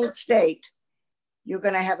rural state, you're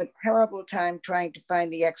going to have a terrible time trying to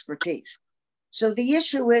find the expertise. So the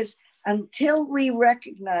issue is, until we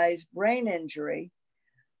recognize brain injury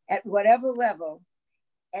at whatever level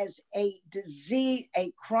as a disease,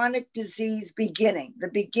 a chronic disease beginning, the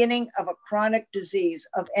beginning of a chronic disease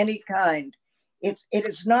of any kind, it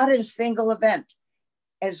is not a single event.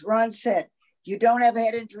 As Ron said, you don't have a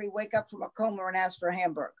head injury, wake up from a coma and ask for a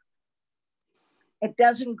hamburger. It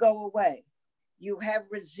doesn't go away. You have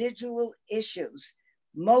residual issues.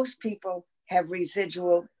 Most people have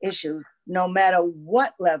residual issues, no matter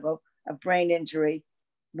what level of brain injury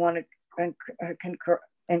one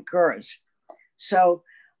incurs. So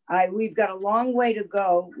we've got a long way to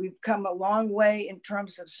go. We've come a long way in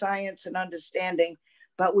terms of science and understanding,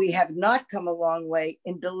 but we have not come a long way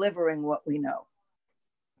in delivering what we know.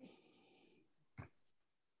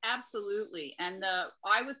 Absolutely. And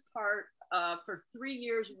I was part for 3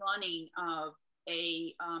 years running of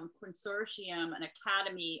a consortium, an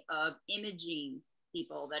academy of imaging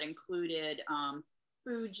people that included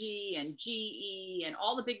Fuji and GE and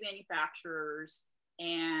all the big manufacturers,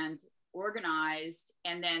 and organized.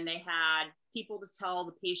 And then they had people to tell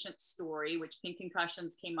the patient's story, which Pink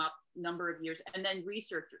Concussions came up a number of years, and then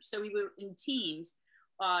researchers. So we were in teams,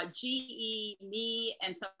 GE, me,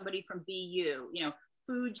 and somebody from BU,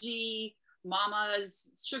 Fuji, mamas,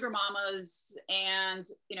 sugar mamas, and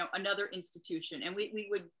another institution. And we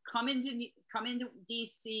would come into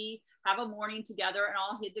DC, have a morning together, and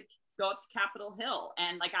all had to go up to Capitol Hill.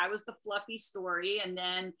 And like, I was the fluffy story, and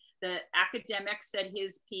then the academic said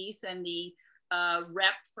his piece, and the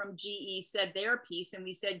rep from GE said their piece, and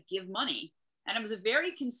we said, give money. And it was a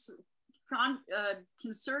very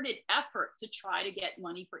concerted effort to try to get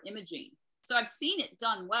money for imaging. So I've seen it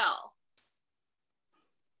done well.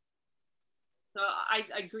 So I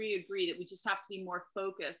agree that we just have to be more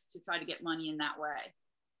focused to try to get money in that way.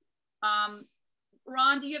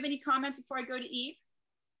 Ron, do you have any comments before I go to Eve?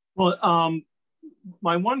 Well,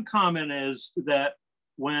 my one comment is that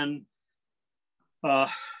when a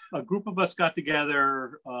group of us got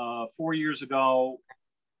together 4 years ago,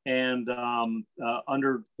 and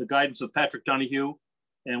under the guidance of Patrick Donahue,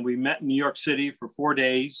 and we met in New York City for 4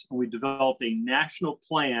 days, and we developed a national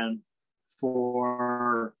plan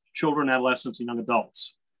for children, adolescents, and young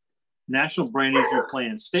adults. National brain injury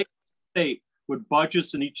plan, state with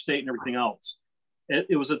budgets in each state and everything else.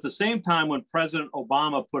 It was at the same time when President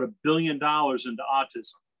Obama put $1 billion into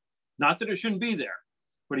autism. Not that it shouldn't be there,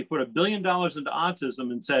 but he put $1 billion into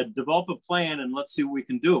autism and said, develop a plan and let's see what we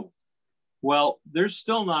can do. Well, there's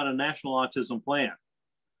still not a national autism plan.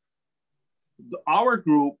 Our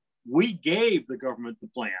group, we gave the government the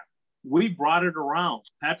plan. We brought it around.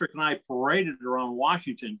 Patrick and I paraded it around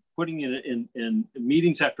Washington, putting it in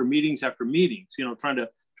meetings after meetings after meetings, trying to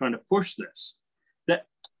push this. That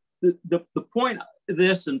the point of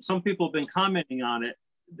this, and some people have been commenting on it,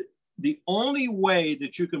 the only way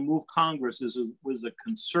that you can move Congress was a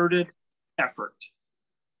concerted effort.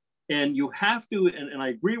 And you have to, and I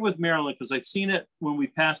agree with Marilyn, because I've seen it when we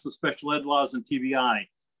passed the special ed laws and TBI.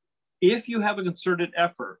 If you have a concerted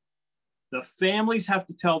effort, the families have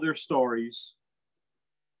to tell their stories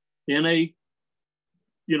in a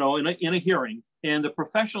hearing, and the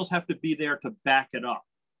professionals have to be there to back it up.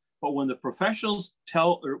 But when the professionals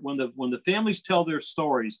when the families tell their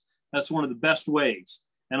stories, that's one of the best ways.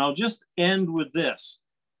 And I'll just end with this: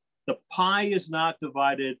 the pie is not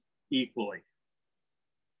divided equally.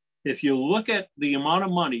 If you look at the amount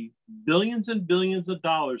of money, billions and billions of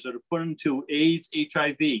dollars that are put into AIDS,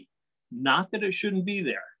 HIV, not that it shouldn't be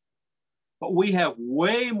there, but we have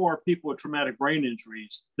way more people with traumatic brain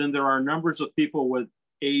injuries than there are numbers of people with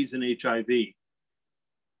AIDS and HIV.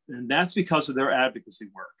 And that's because of their advocacy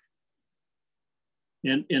work.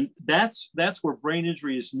 And that's where brain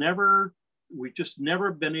injury is never, we just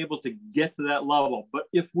never been able to get to that level. But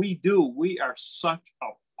if we do, we are such a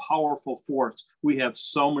powerful force. We have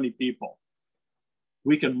so many people.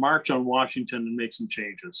 We can march on Washington and make some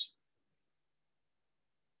changes.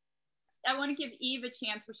 I want to give Eve a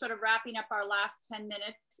chance. We're sort of wrapping up our last 10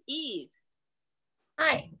 minutes. Eve.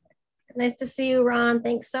 Hi, nice to see you, Ron.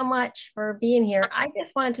 Thanks so much for being here. I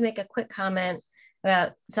just wanted to make a quick comment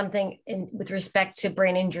about something with respect to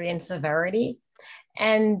brain injury and severity.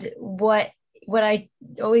 And what I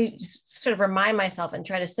always sort of remind myself and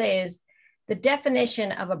try to say is the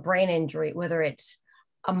definition of a brain injury, whether it's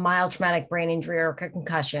a mild traumatic brain injury or a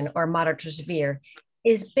concussion or moderate to severe,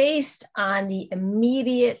 is based on the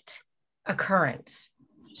immediate occurrence.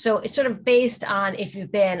 So it's sort of based on if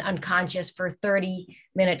you've been unconscious for 30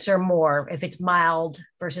 minutes or more, if it's mild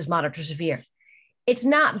versus moderate to severe. It's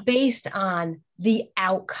not based on the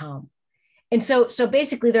outcome. And so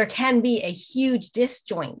basically there can be a huge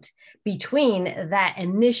disjoint between that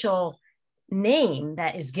initial name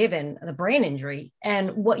that is given, the brain injury,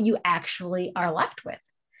 and what you actually are left with.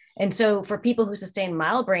 And so for people who sustain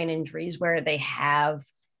mild brain injuries where they have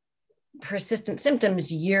persistent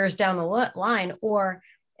symptoms years down the line, or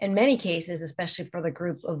in many cases, especially for the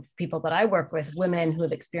group of people that I work with, women who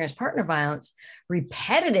have experienced partner violence,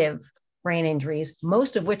 repetitive brain injuries,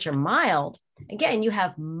 most of which are mild. Again, you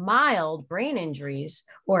have mild brain injuries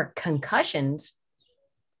or concussions,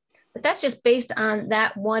 but that's just based on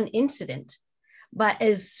that one incident. But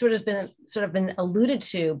as sort of been alluded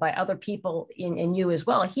to by other people in you as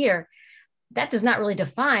well here, that does not really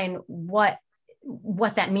define what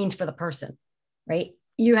that means for the person, right?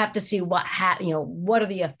 You have to see what are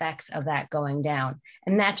the effects of that going down.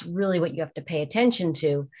 And that's really what you have to pay attention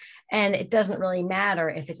to. And it doesn't really matter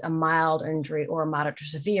if it's a mild injury or a moderate to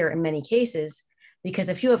severe in many cases, because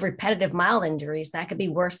if you have repetitive mild injuries, that could be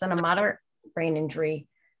worse than a moderate brain injury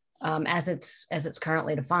as it's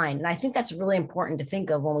currently defined. And I think that's really important to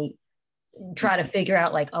think of when we try to figure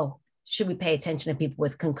out like, oh, should we pay attention to people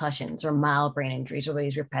with concussions or mild brain injuries or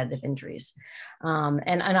these repetitive injuries?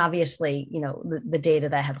 And obviously, the data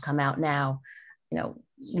that have come out now,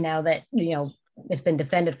 now that, it's been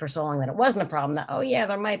defended for so long that it wasn't a problem, that, oh yeah,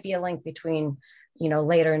 there might be a link between,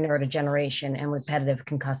 later neurodegeneration and repetitive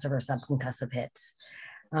concussive or subconcussive hits.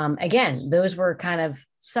 Again, those were kind of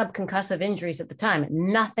subconcussive injuries at the time.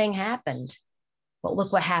 Nothing happened, but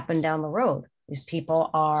look what happened down the road. These people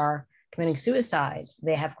are committing suicide.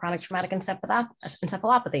 They have chronic traumatic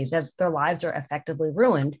encephalopathy. Their lives are effectively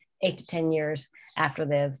ruined 8 to 10 years after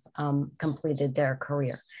they've completed their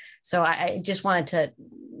career. So I just wanted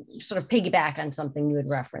to sort of piggyback on something you had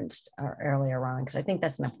referenced earlier on, because I think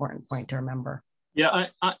that's an important point to remember. Yeah,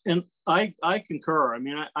 I concur. I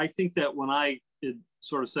mean, I think that when I had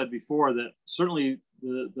sort of said before that certainly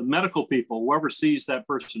the medical people, whoever sees that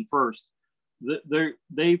person first,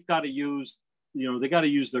 they've got to use, they got to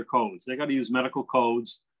use their codes. They got to use medical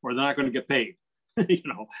codes or they're not going to get paid,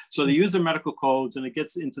 So they use their medical codes and it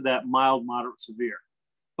gets into that mild, moderate, severe.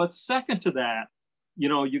 But second to that,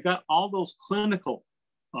 you got all those clinical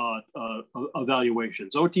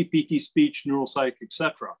evaluations, OT, PT, speech, neuropsych,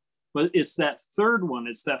 etc. But it's that third one,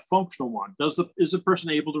 it's that functional one. Is the person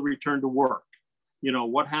able to return to work?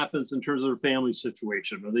 What happens in terms of their family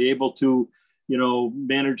situation? Are they able to,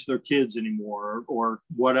 manage their kids anymore or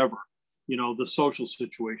whatever? The social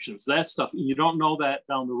situations, that stuff. You don't know that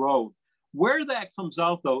down the road. Where that comes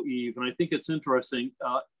out though, Eve, and I think it's interesting,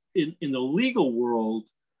 in the legal world,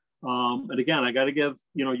 and again, I got to give,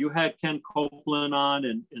 you had Ken Copeland on,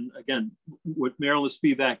 and again, what Marilyn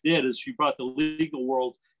Spivak did is she brought the legal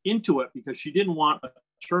world into it because she didn't want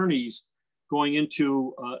attorneys going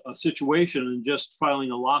into a situation and just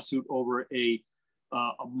filing a lawsuit over a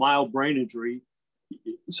mild brain injury.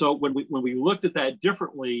 So when we looked at that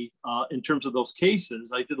differently in terms of those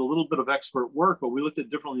cases, I did a little bit of expert work, but we looked at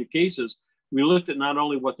differently cases. We looked at not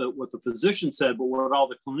only what the physician said, but what all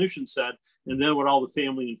the clinicians said, and then what all the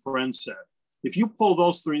family and friends said. If you pull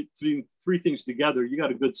those three things together, you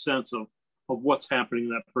got a good sense of what's happening in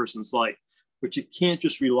that person's life. But you can't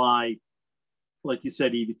just rely, like you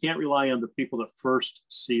said, Eve, you can't rely on the people that first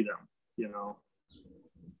see them,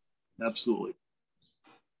 Absolutely.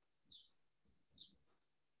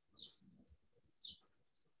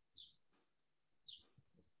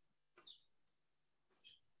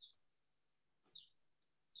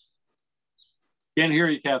 Can't hear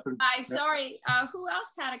you, Catherine. Hi, sorry. Who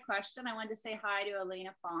else had a question? I wanted to say hi to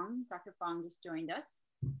Elena Fong. Dr. Fong just joined us.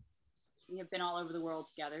 We have been all over the world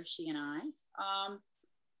together, she and I.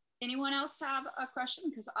 Anyone else have a question?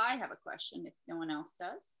 Because I have a question if no one else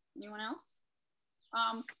does. Anyone else?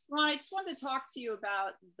 Ron, I just wanted to talk to you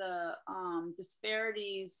about the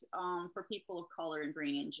disparities for people of color in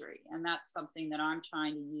brain injury. And that's something that I'm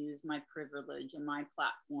trying to use my privilege and my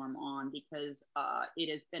platform on, because it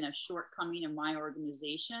has been a shortcoming in my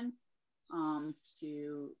organization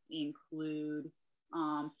to include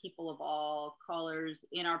people of all colors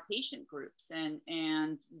in our patient groups.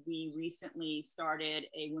 And we recently started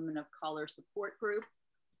a women of color support group,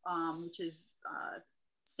 which is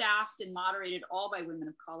staffed and moderated all by women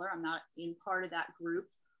of color. I'm not in part of that group,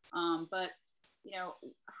 but you know,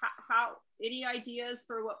 how any ideas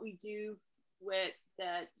for what we do with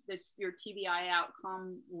that? That's your TBI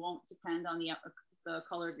outcome won't depend on the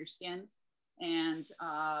color of your skin, and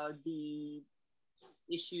the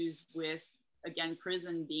issues with, again,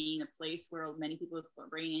 prison being a place where many people with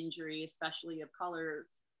brain injury, especially of color,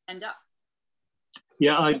 end up.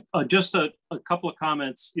 Yeah, just a couple of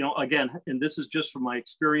comments, you know, again, and this is just from my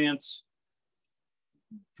experience,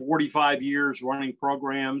 45 years running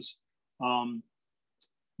programs.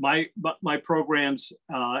 My programs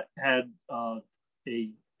had a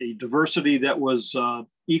diversity that was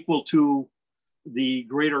equal to the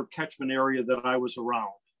greater catchment area that I was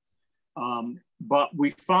around. But we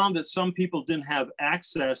found that some people didn't have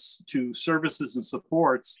access to services and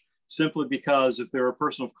supports simply because if they're a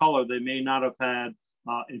person of color, they may not have had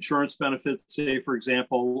insurance benefits, say, for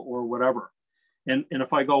example, or whatever. And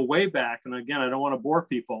if I go way back, and again, I don't want to bore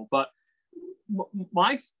people, but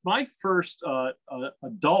my first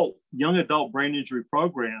young adult brain injury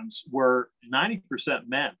programs were 90%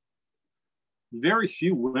 men, very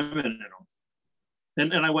few women in them.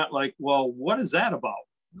 And I went like, well, what is that about?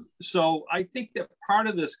 So I think that part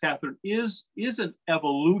of this, Catherine, is an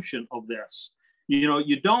evolution of this. You know,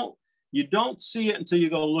 you don't see it until you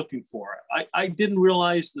go looking for it. I didn't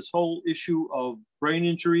realize this whole issue of brain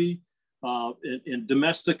injury and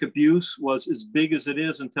domestic abuse was as big as it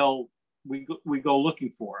is until we go looking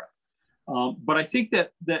for it. But I think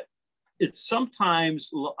that it's sometimes,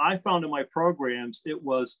 I found in my programs, it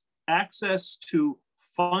was access to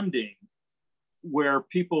funding where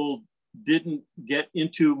people didn't get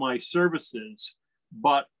into my services,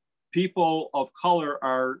 but people of color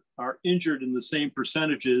are injured in the same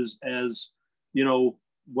percentages as, you know,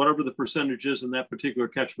 whatever the percentage is in that particular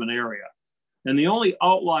catchment area. And the only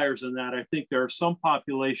outliers in that, I think there are some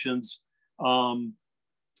populations, that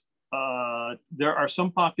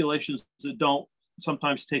don't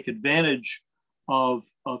sometimes take advantage of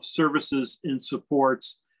services and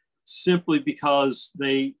supports simply because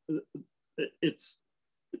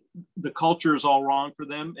the culture is all wrong for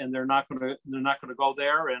them, and they're not going to go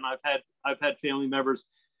there. And I've had family members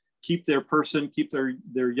keep their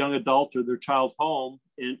young adult or their child home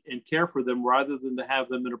and care for them rather than to have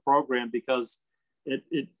them in a program because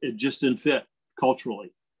it just didn't fit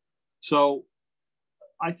culturally. So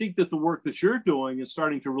I think that the work that you're doing is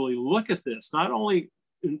starting to really look at this, not only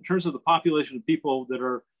in terms of the population of people that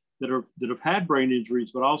have had brain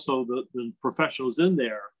injuries, but also the professionals in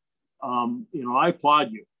there. You know, I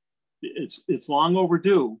applaud you. It's long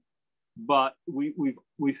overdue, but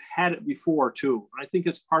we've had it before too. I think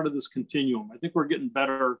it's part of this continuum. I think we're getting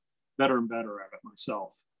better and better at it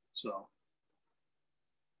myself. So.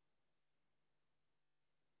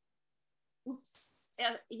 Oops.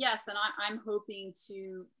 Yes, and I'm hoping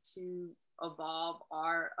to evolve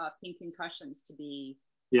our pink concussions to be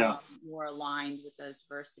more aligned with the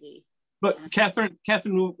diversity. But Catherine,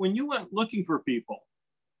 when you went looking for people,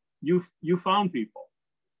 you found people.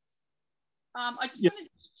 I just wanted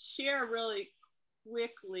to share really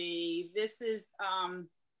quickly. This is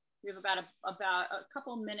we have about a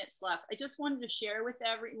couple minutes left. I just wanted to share with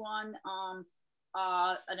everyone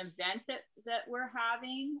an event that we're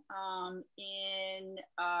having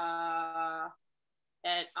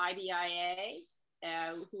at IBIA,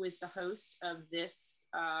 who is the host of this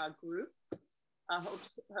group,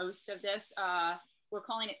 host of this. We're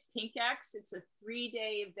calling it PinkX. It's a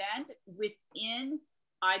 3-day event within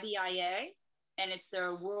IBIA, and it's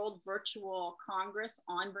their World Virtual Congress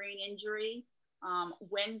on Brain Injury.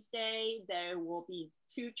 Wednesday, there will be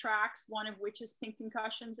 2 tracks, one of which is pink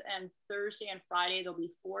concussions, and Thursday and Friday, there'll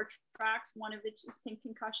be 4 tracks, one of which is pink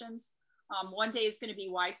concussions. One day is going to be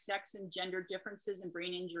why sex and gender differences in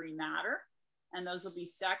brain injury matter, and those will be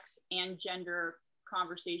sex and gender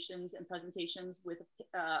conversations and presentations with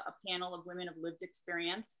a panel of women of lived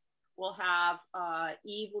experience. We'll have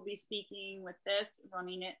Eve will be speaking with this,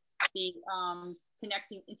 running it, the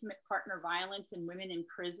connecting intimate partner violence in women in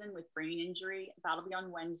prison with brain injury. That'll be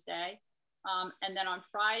on Wednesday. And then on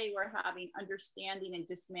Friday, we're having understanding and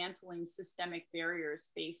dismantling systemic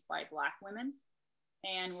barriers faced by Black women.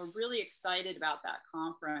 And we're really excited about that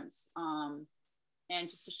conference. And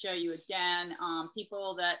just to show you again,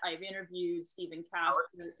 people that I've interviewed: Stephen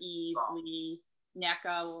Castor, Eve Lee,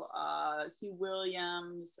 Neko, Hugh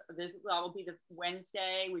Williams. This will be the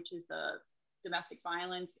Wednesday, which is the domestic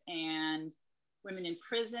violence and women in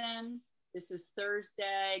prison. This is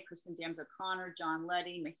Thursday. Kristen Dams-O'Connor, John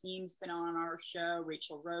Letty, Mahim's been on our show.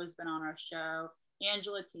 Rachel Rose been on our show.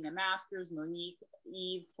 Angela, Tina Masters, Monique,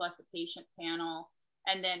 Eve, plus a patient panel.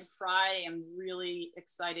 And then Friday, I'm really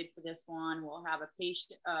excited for this one. We'll have a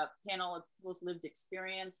panel of people with lived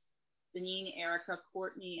experience: Deneen, Erica,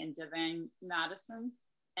 Courtney, and Devang Madison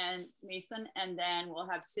and Mason. And then we'll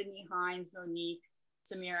have Sydney Hines, Monique,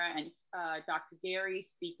 Samira, and Dr. Gary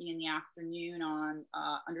speaking in the afternoon on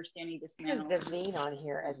understanding dismantle. Is Devine on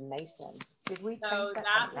here as Mason? Did we So change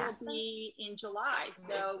that that will be in July.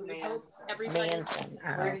 So we hope everybody. Manson.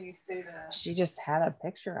 Where do you see that? She just had a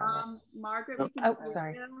picture of it. Margaret. Oh,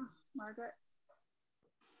 sorry. Margaret.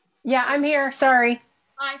 Yeah, I'm here. Sorry.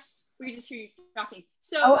 Hi. We just hear you talking.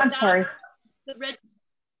 So oh, I'm sorry.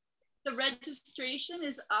 The registration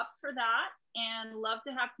is up for that, and love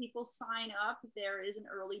to have people sign up. There is an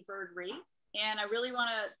early bird rate. And I really want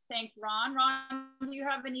to thank Ron. Ron, do you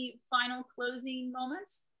have any final closing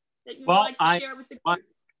moments that you'd like to share with the group?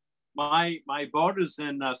 My boat is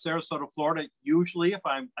in Sarasota, Florida. Usually, if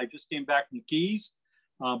I just came back from the Keys,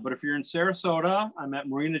 but if you're in Sarasota, I'm at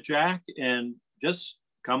Marina Jack, and just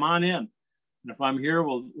come on in. And if I'm here,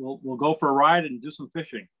 we'll go for a ride and do some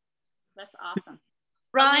fishing. That's awesome.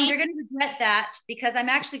 Ron, you're going to regret that, because I'm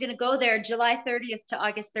actually going to go there July 30th to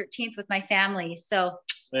August 13th with my family. So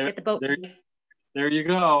get the boat. There you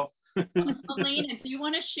go. Elena, do you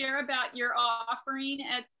want to share about your offering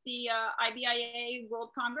at the IBIA World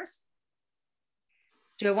Congress?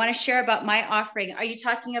 Do I want to share about my offering? Are you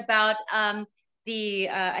talking about I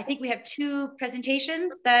think we have 2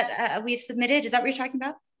 presentations that we've submitted. Is that what you're talking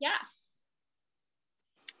about? Yeah.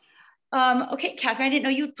 Okay, Catherine, I didn't know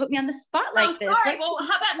you would put me on the spot like this. Sorry. Well,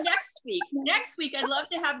 how about next week? Next week, I'd love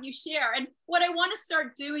to have you share. And what I want to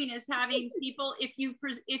start doing is having people, if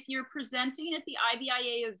you're presenting at the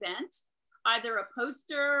IBIA event, either a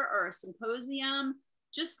poster or a symposium,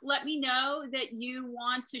 just let me know that you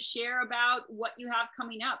want to share about what you have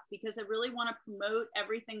coming up, because I really want to promote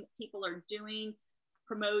everything that people are doing,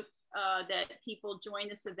 promote that people join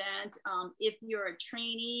this event. If you're a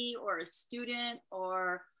trainee or a student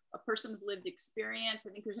or a person with lived experience, I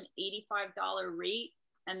think there's an $85 rate,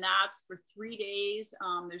 and that's for 3 days.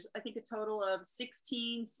 There's, I think, a total of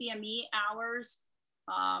 16 CME hours.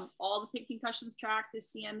 All the PINK Concussions track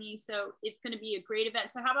is CME, so it's going to be a great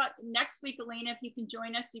event. So how about next week, Elena, if you can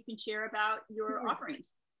join us, you can share about your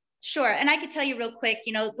offerings. Sure, and I could tell you real quick,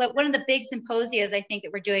 you know, one of the big symposias I think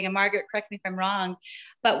that we're doing, and Margaret, correct me if I'm wrong,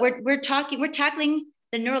 but we're tackling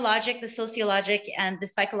the neurologic, the sociologic, and the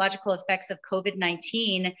psychological effects of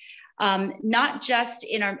COVID-19, not just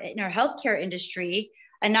in our healthcare industry,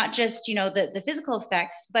 and not just, you know, the physical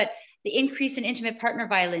effects, but the increase in intimate partner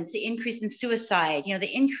violence, the increase in suicide, you know,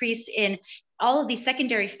 the increase in all of these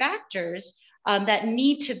secondary factors that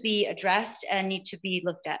need to be addressed and need to be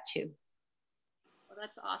looked at too. Well,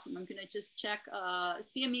 that's awesome. I'm going to just check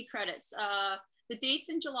CME credits. The dates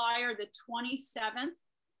in July are the 27th.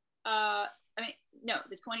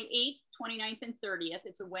 The 28th, 29th, and 30th.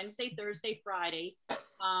 It's a Wednesday, Thursday, Friday.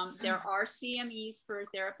 There are CMEs for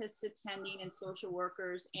therapists attending and social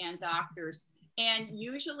workers and doctors. And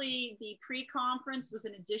usually the pre-conference was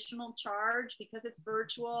an additional charge because it's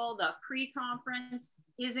virtual. The pre-conference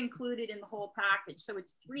is included in the whole package. So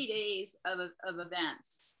it's 3 days of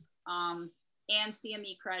events. And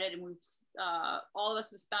CME credit, and we've all of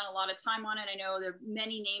us have spent a lot of time on it. I know there are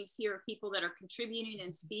many names here of people that are contributing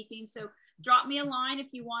and speaking, so drop me a line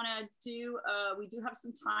if you want to do, we do have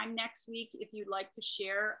some time next week if you'd like to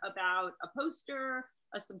share about a poster,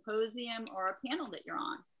 a symposium, or a panel that you're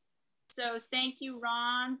on. So thank you,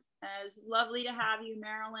 Ron. It's lovely to have you,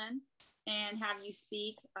 Marilyn, and have you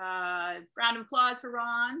speak. Round of applause for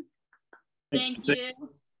Ron. Thank you.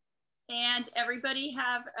 And everybody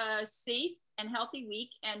have a safe and healthy week,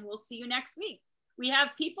 and we'll see you next week. We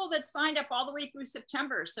have people that signed up all the way through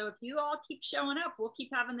September. So if you all keep showing up, we'll keep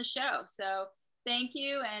having the show. So thank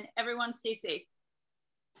you, and everyone stay safe.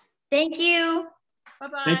 Thank you.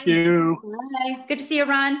 Bye-bye. Thank you. Bye. Good to see you,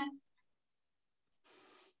 Ron.